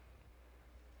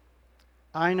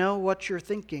 I know what you're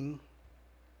thinking.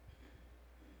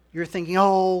 You're thinking,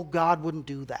 oh, God wouldn't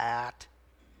do that.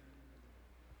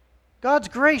 God's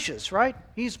gracious, right?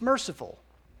 He's merciful.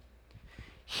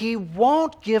 He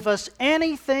won't give us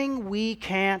anything we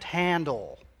can't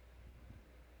handle.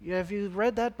 Have you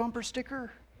read that bumper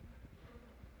sticker?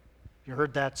 You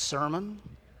heard that sermon?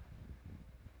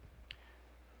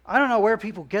 I don't know where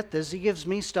people get this. He gives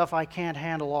me stuff I can't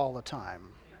handle all the time.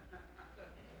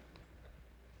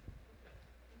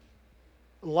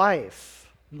 Life,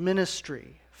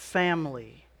 ministry,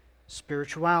 family,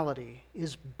 spirituality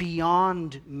is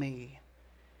beyond me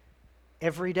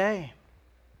every day.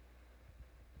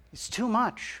 It's too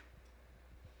much.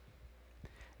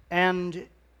 And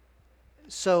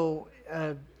so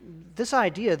this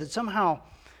idea that somehow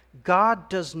God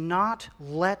does not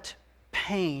let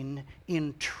pain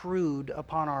intrude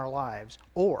upon our lives,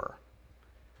 or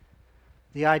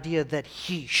the idea that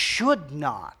he should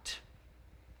not,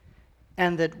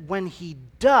 and that when he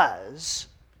does,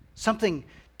 something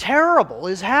terrible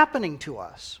is happening to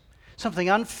us, something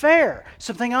unfair,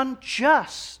 something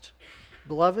unjust.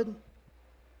 Beloved,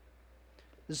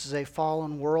 this is a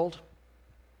fallen world.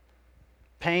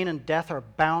 Pain and death are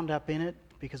bound up in it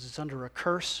because it's under a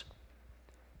curse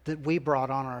that we brought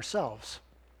on ourselves.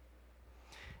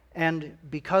 And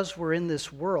because we're in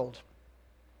this world,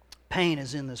 pain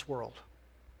is in this world.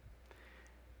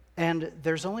 And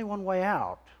there's only one way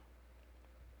out,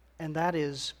 and that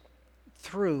is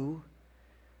through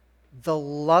the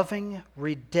loving,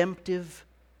 redemptive,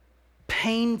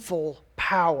 painful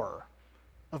power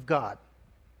of God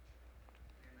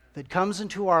that comes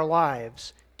into our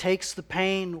lives, takes the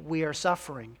pain we are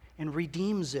suffering, and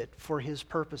redeems it for his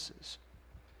purposes.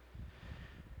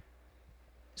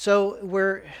 So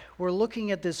we're looking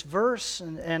at this verse,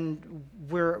 and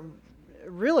we're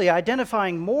really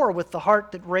identifying more with the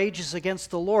heart that rages against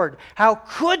the Lord. How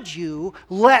could you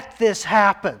let this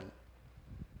happen?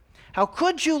 How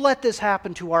could you let this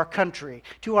happen to our country,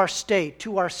 to our state,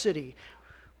 to our city?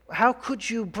 How could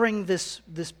you bring this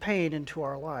pain into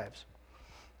our lives?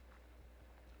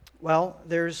 Well,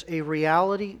 there's a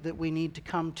reality that we need to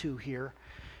come to here,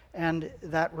 and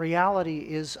that reality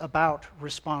is about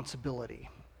responsibility.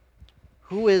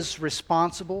 Who is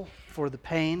responsible for the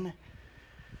pain?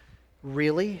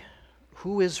 Really?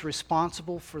 Who is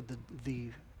responsible for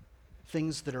the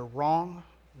things that are wrong,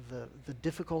 the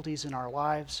difficulties in our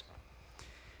lives?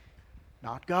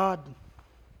 Not God.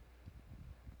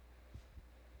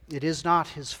 It is not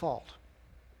his fault.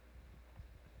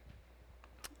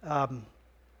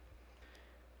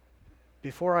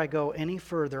 Before I go any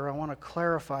further, I want to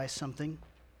clarify something,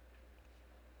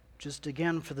 just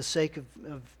again for the sake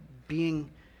of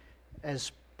being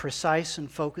as precise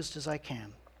and focused as I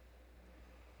can.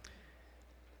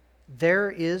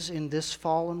 There is in this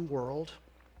fallen world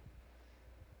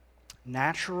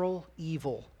natural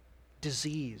evil,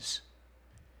 disease,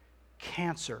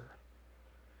 cancer,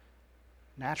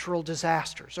 natural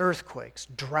disasters, earthquakes,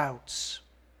 droughts,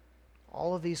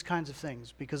 all of these kinds of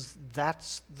things, because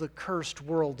that's the cursed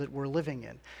world that we're living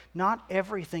in. Not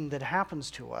everything that happens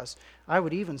to us, I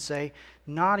would even say,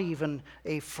 not even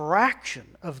a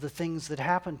fraction of the things that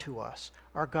happen to us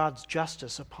are God's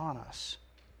justice upon us,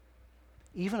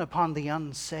 even upon the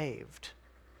unsaved.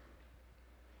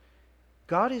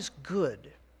 God is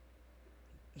good.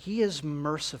 He is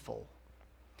merciful.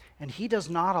 And he does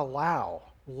not allow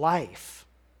life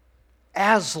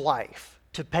as life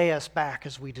to pay us back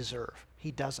as we deserve.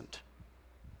 He doesn't.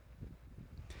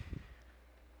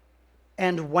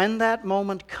 And when that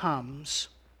moment comes,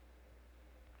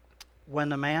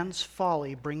 when a man's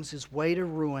folly brings his way to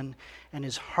ruin and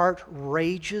his heart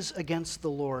rages against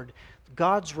the Lord,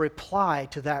 God's reply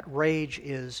to that rage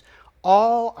is,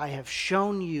 all I have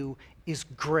shown you is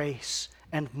grace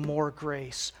and more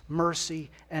grace, mercy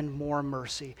and more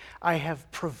mercy. I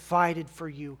have provided for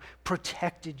you,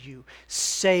 protected you,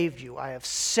 saved you. I have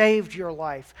saved your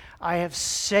life. I have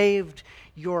saved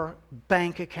your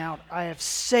bank account. I have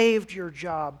saved your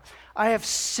job. I have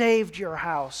saved your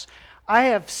house. I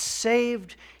have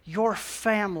saved your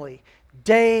family.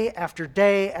 Day after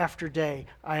day after day,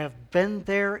 I have been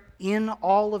there in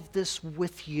all of this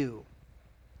with you.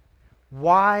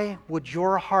 Why would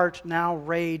your heart now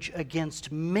rage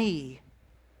against me?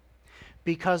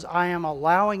 Because I am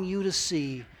allowing you to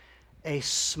see a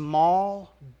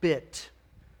small bit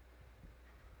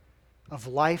of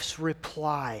life's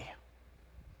reply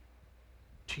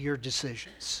to your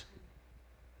decisions.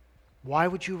 Why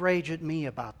would you rage at me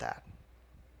about that?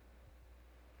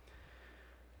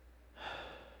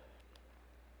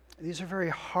 These are very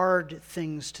hard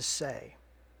things to say.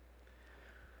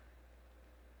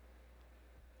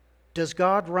 Does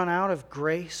God run out of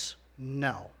grace?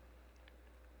 No.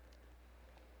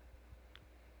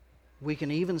 We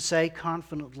can even say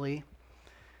confidently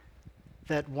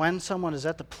that when someone is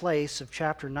at the place of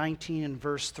chapter 19 and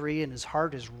verse 3 and his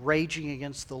heart is raging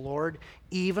against the Lord,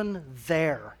 even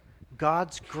there,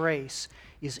 God's grace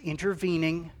is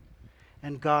intervening,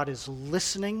 and God is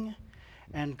listening,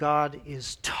 and God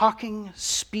is talking,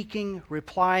 speaking,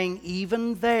 replying.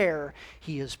 Even there,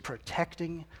 He is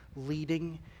protecting,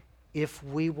 leading, if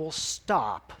we will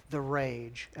stop the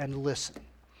rage and listen.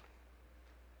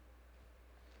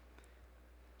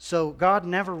 So God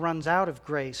never runs out of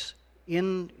grace.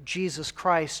 In Jesus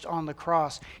Christ on the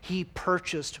cross, He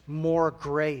purchased more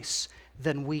grace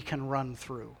than we can run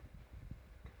through.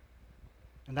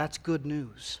 And that's good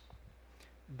news.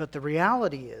 But the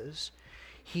reality is,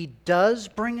 He does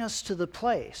bring us to the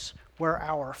place where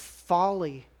our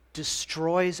folly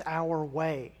destroys our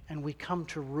way and we come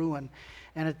to ruin.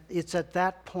 And it's at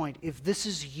that point, if this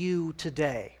is you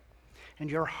today and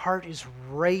your heart is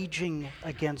raging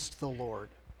against the Lord,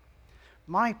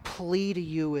 my plea to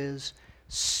you is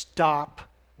stop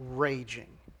raging.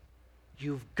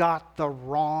 You've got the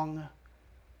wrong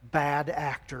bad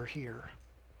actor here.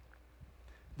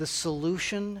 The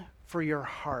solution for your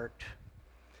heart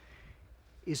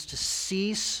is to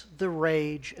cease the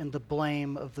rage and the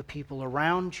blame of the people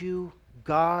around you,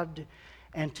 God,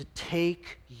 and to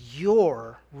take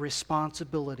your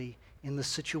responsibility in the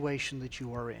situation that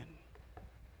you are in,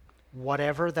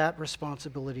 whatever that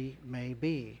responsibility may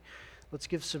be. Let's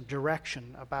give some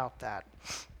direction about that.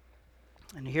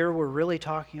 And here we're really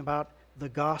talking about the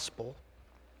gospel.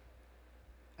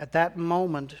 At that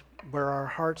moment where our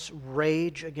hearts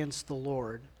rage against the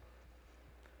Lord,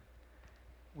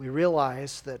 we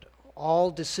realize that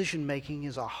all decision-making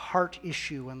is a heart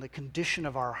issue, and the condition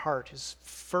of our heart is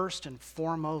first and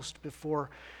foremost before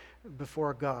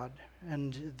God.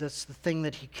 And that's the thing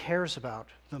that He cares about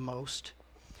the most.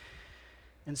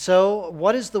 And so,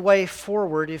 what is the way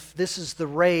forward if this is the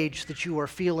rage that you are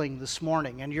feeling this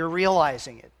morning and you're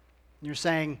realizing it? You're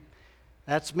saying,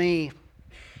 that's me.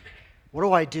 What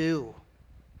do I do?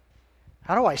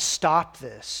 How do I stop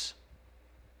this?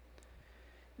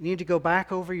 You need to go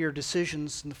back over your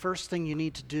decisions, and the first thing you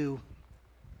need to do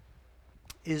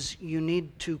is you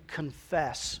need to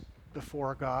confess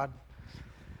before God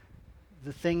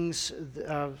the things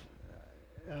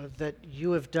that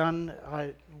you have done.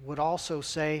 I would also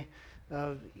say,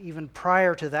 even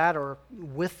prior to that or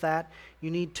with that,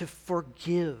 you need to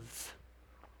forgive.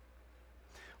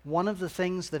 One of the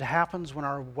things that happens when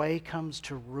our way comes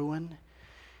to ruin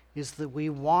is that we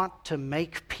want to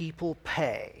make people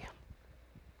pay.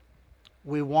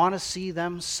 We want to see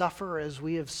them suffer as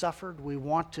we have suffered. We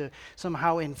want to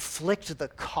somehow inflict the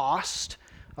cost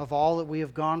of all that we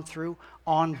have gone through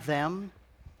on them.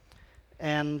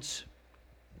 And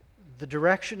the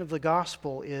direction of the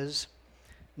gospel is,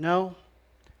 no,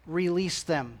 release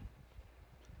them.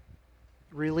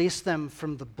 Release them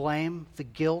from the blame, the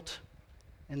guilt,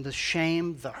 and the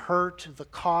shame, the hurt, the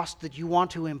cost that you want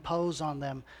to impose on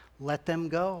them. Let them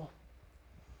go.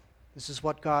 This is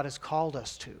what God has called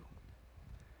us to.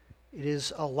 It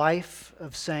is a life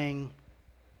of saying,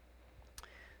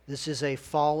 this is a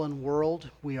fallen world.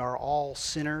 We are all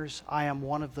sinners. I am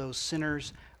one of those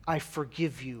sinners. I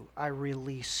forgive you. I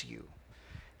release you.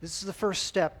 This is the first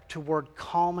step toward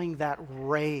calming that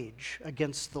rage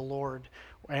against the Lord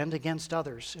and against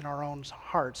others in our own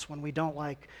hearts when we don't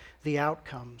like the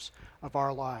outcomes of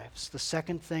our lives. The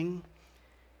second thing,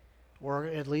 or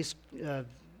at least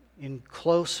in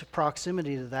close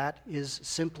proximity to that, is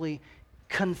simply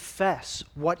confess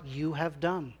what you have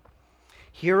done.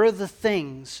 Here are the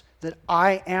things that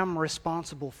I am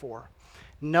responsible for.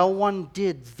 No one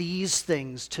did these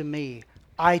things to me.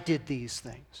 I did these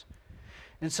things.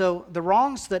 And so the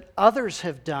wrongs that others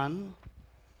have done,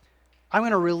 I'm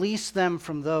going to release them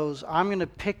from those. I'm going to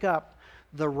pick up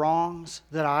the wrongs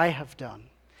that I have done.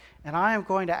 And I am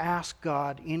going to ask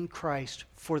God in Christ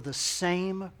for the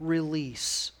same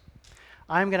release.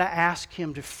 I'm going to ask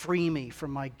Him to free me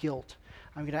from my guilt.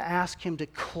 I'm going to ask Him to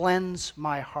cleanse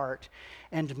my heart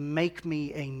and make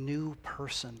me a new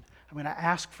person. I'm going to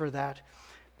ask for that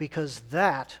because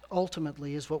that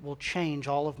ultimately is what will change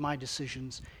all of my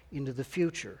decisions into the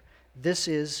future. This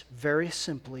is very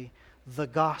simply the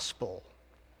gospel.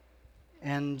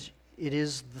 And it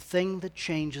is the thing that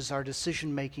changes our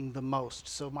decision making the most.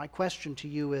 So my question to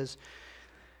you is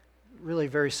really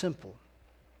very simple.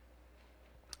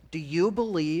 Do you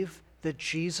believe that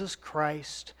Jesus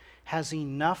Christ has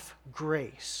enough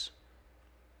grace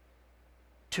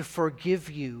to forgive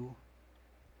you,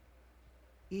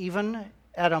 even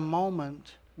at a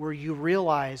moment where you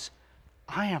realize,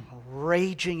 I am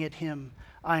raging at him,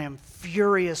 I am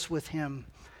furious with him,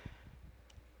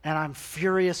 and I'm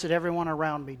furious at everyone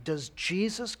around me. Does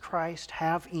Jesus Christ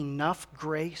have enough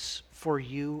grace for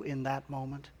you in that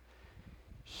moment?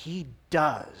 He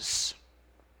does.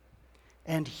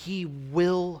 And he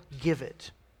will give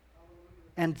it.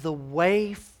 And the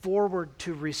way forward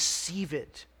to receive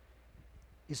it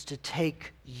is to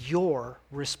take your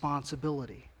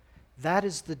responsibility. That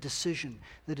is the decision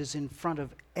that is in front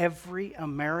of every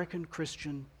American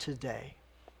Christian today.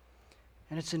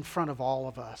 And it's in front of all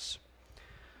of us.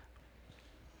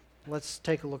 Let's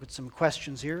take a look at some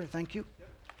questions here. Thank you.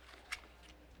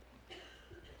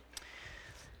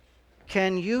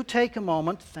 Can you take a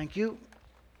moment, thank you,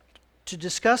 to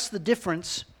discuss the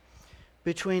difference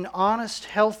between honest,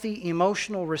 healthy,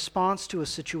 emotional response to a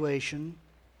situation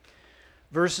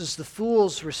versus the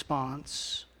fool's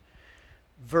response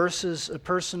versus a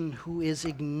person who is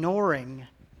ignoring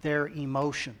their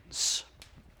emotions?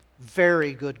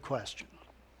 Very good question.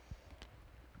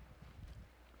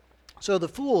 So the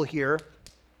fool here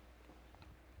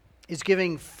is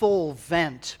giving full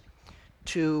vent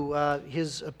to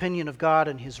his opinion of God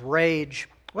and his rage.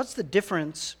 What's the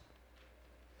difference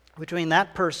between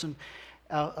that person,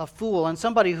 a fool, and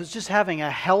somebody who's just having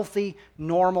a healthy,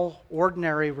 normal,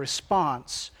 ordinary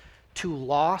response to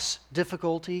loss,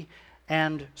 difficulty,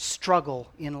 and struggle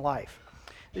in life?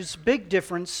 There's a big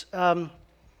difference.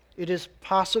 It is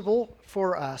possible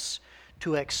for us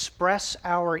to express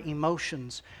our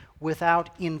emotions without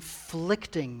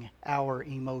inflicting our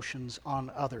emotions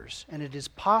on others. And it is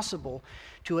possible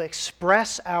to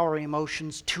express our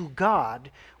emotions to God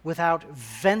without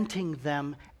venting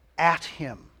them at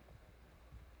him.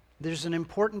 There's an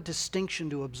important distinction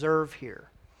to observe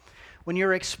here. When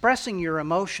you're expressing your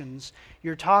emotions,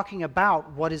 you're talking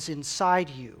about what is inside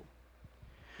you.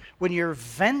 When you're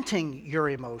venting your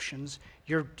emotions,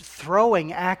 you're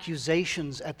throwing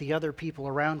accusations at the other people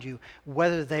around you,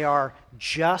 whether they are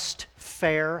just,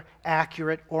 fair,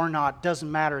 accurate, or not.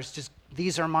 Doesn't matter. It's just,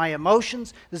 these are my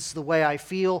emotions. This is the way I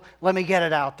feel. Let me get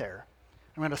it out there.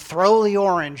 I'm going to throw the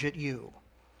orange at you.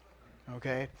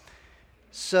 Okay?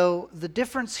 So the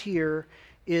difference here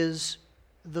is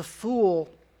the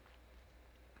fool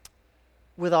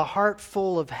with a heart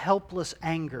full of helpless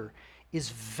anger is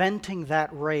venting that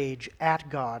rage at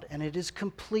God, and it is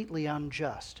completely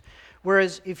unjust.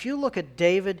 Whereas if you look at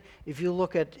David, if you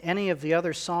look at any of the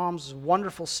other Psalms,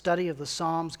 wonderful study of the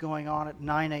Psalms going on at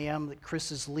 9 a.m. that Chris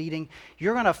is leading,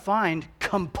 you're going to find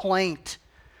complaint.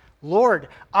 Lord,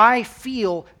 I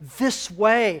feel this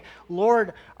way.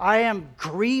 Lord, I am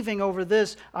grieving over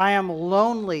this. I am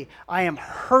lonely. I am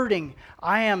hurting.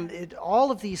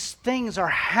 All of these things are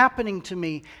happening to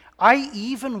me. I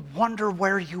even wonder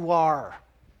where you are.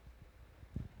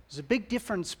 There's a big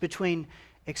difference between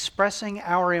expressing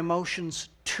our emotions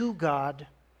to God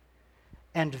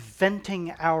and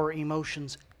venting our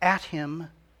emotions at him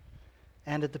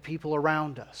and at the people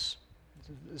around us.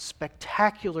 A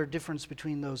spectacular difference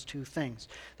between those two things.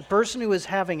 The person who is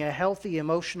having a healthy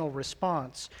emotional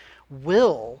response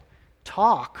will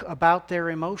talk about their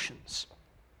emotions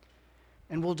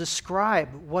and will describe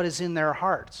what is in their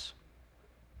hearts.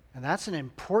 And that's an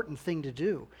important thing to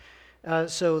do.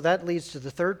 So that leads to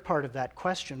the third part of that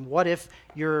question. What if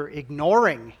you're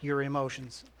ignoring your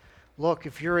emotions? Look,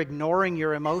 if you're ignoring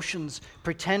your emotions,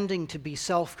 pretending to be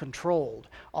self-controlled,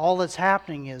 all that's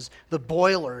happening is the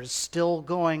boiler is still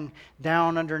going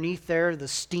down underneath there, the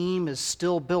steam is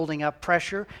still building up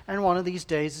pressure, and one of these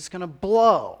days it's going to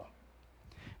blow.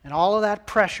 And all of that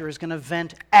pressure is going to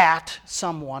vent at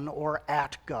someone or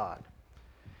at God.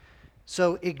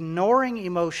 So ignoring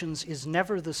emotions is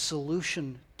never the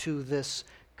solution to this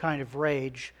kind of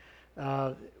rage.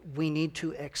 We need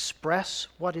to express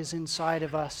what is inside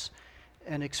of us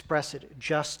and express it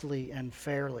justly and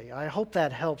fairly. I hope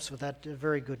that helps with that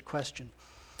very good question.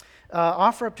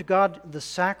 Offer up to God the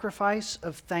sacrifice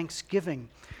of thanksgiving.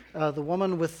 The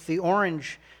woman with the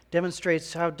orange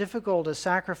demonstrates how difficult a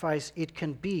sacrifice it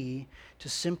can be to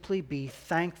simply be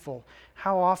thankful.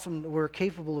 How often we're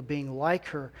capable of being like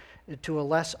her to a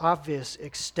less obvious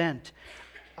extent.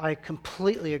 I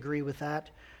completely agree with that.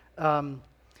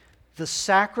 The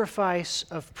sacrifice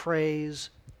of praise,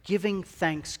 giving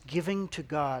thanks, giving to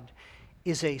God,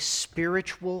 is a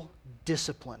spiritual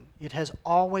discipline. It has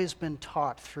always been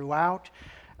taught throughout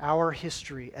our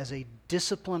history as a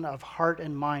discipline of heart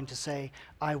and mind to say,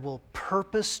 I will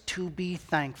purpose to be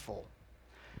thankful.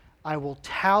 I will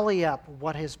tally up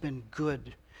what has been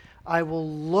good. I will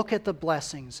look at the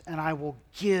blessings and I will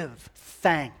give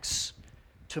thanks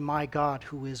to my God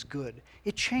who is good.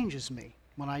 It changes me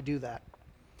when I do that.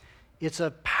 It's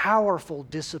a powerful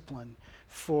discipline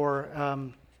for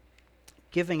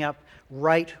giving up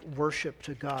right worship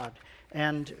to God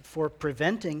and for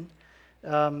preventing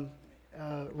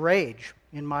rage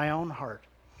in my own heart.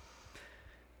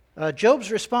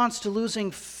 Job's response to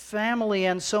losing family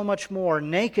and so much more.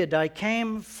 Naked I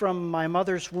came from my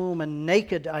mother's womb, and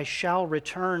naked I shall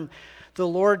return. The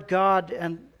Lord God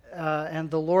and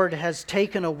the Lord has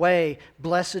taken away.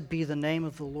 Blessed be the name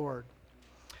of the Lord.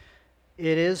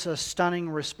 It is a stunning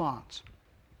response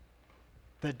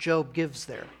that Job gives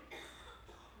there.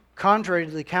 Contrary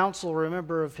to the counsel,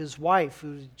 remember, of his wife,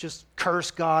 who just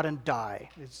curse God and die.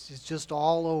 It's just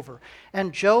all over.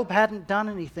 And Job hadn't done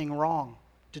anything wrong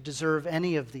to deserve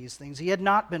any of these things. He had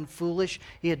not been foolish.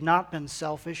 He had not been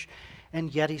selfish.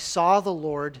 And yet he saw the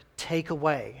Lord take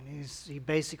away. And he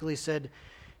basically said,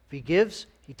 if he gives,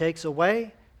 he takes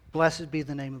away. Blessed be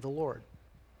the name of the Lord.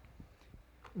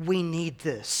 We need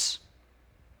this.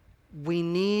 We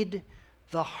need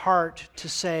the heart to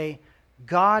say,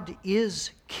 God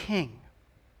is king,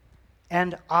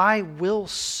 and I will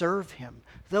serve him.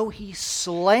 Though he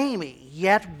slay me,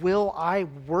 yet will I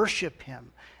worship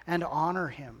him and honor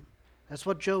him. That's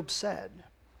what Job said.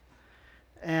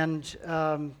 And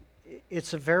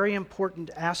it's a very important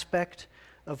aspect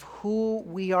of who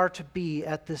we are to be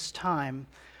at this time.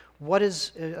 What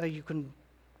is, you can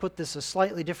put this a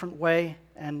slightly different way,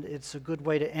 and it's a good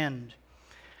way to end.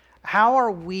 How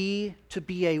are we to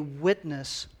be a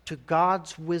witness to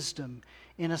God's wisdom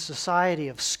in a society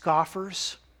of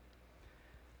scoffers?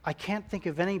 I can't think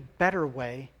of any better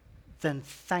way than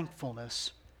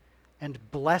thankfulness and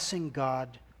blessing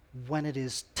God when it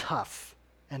is tough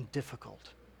and difficult.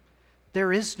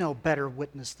 There is no better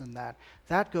witness than that.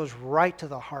 That goes right to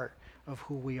the heart of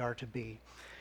who we are to be.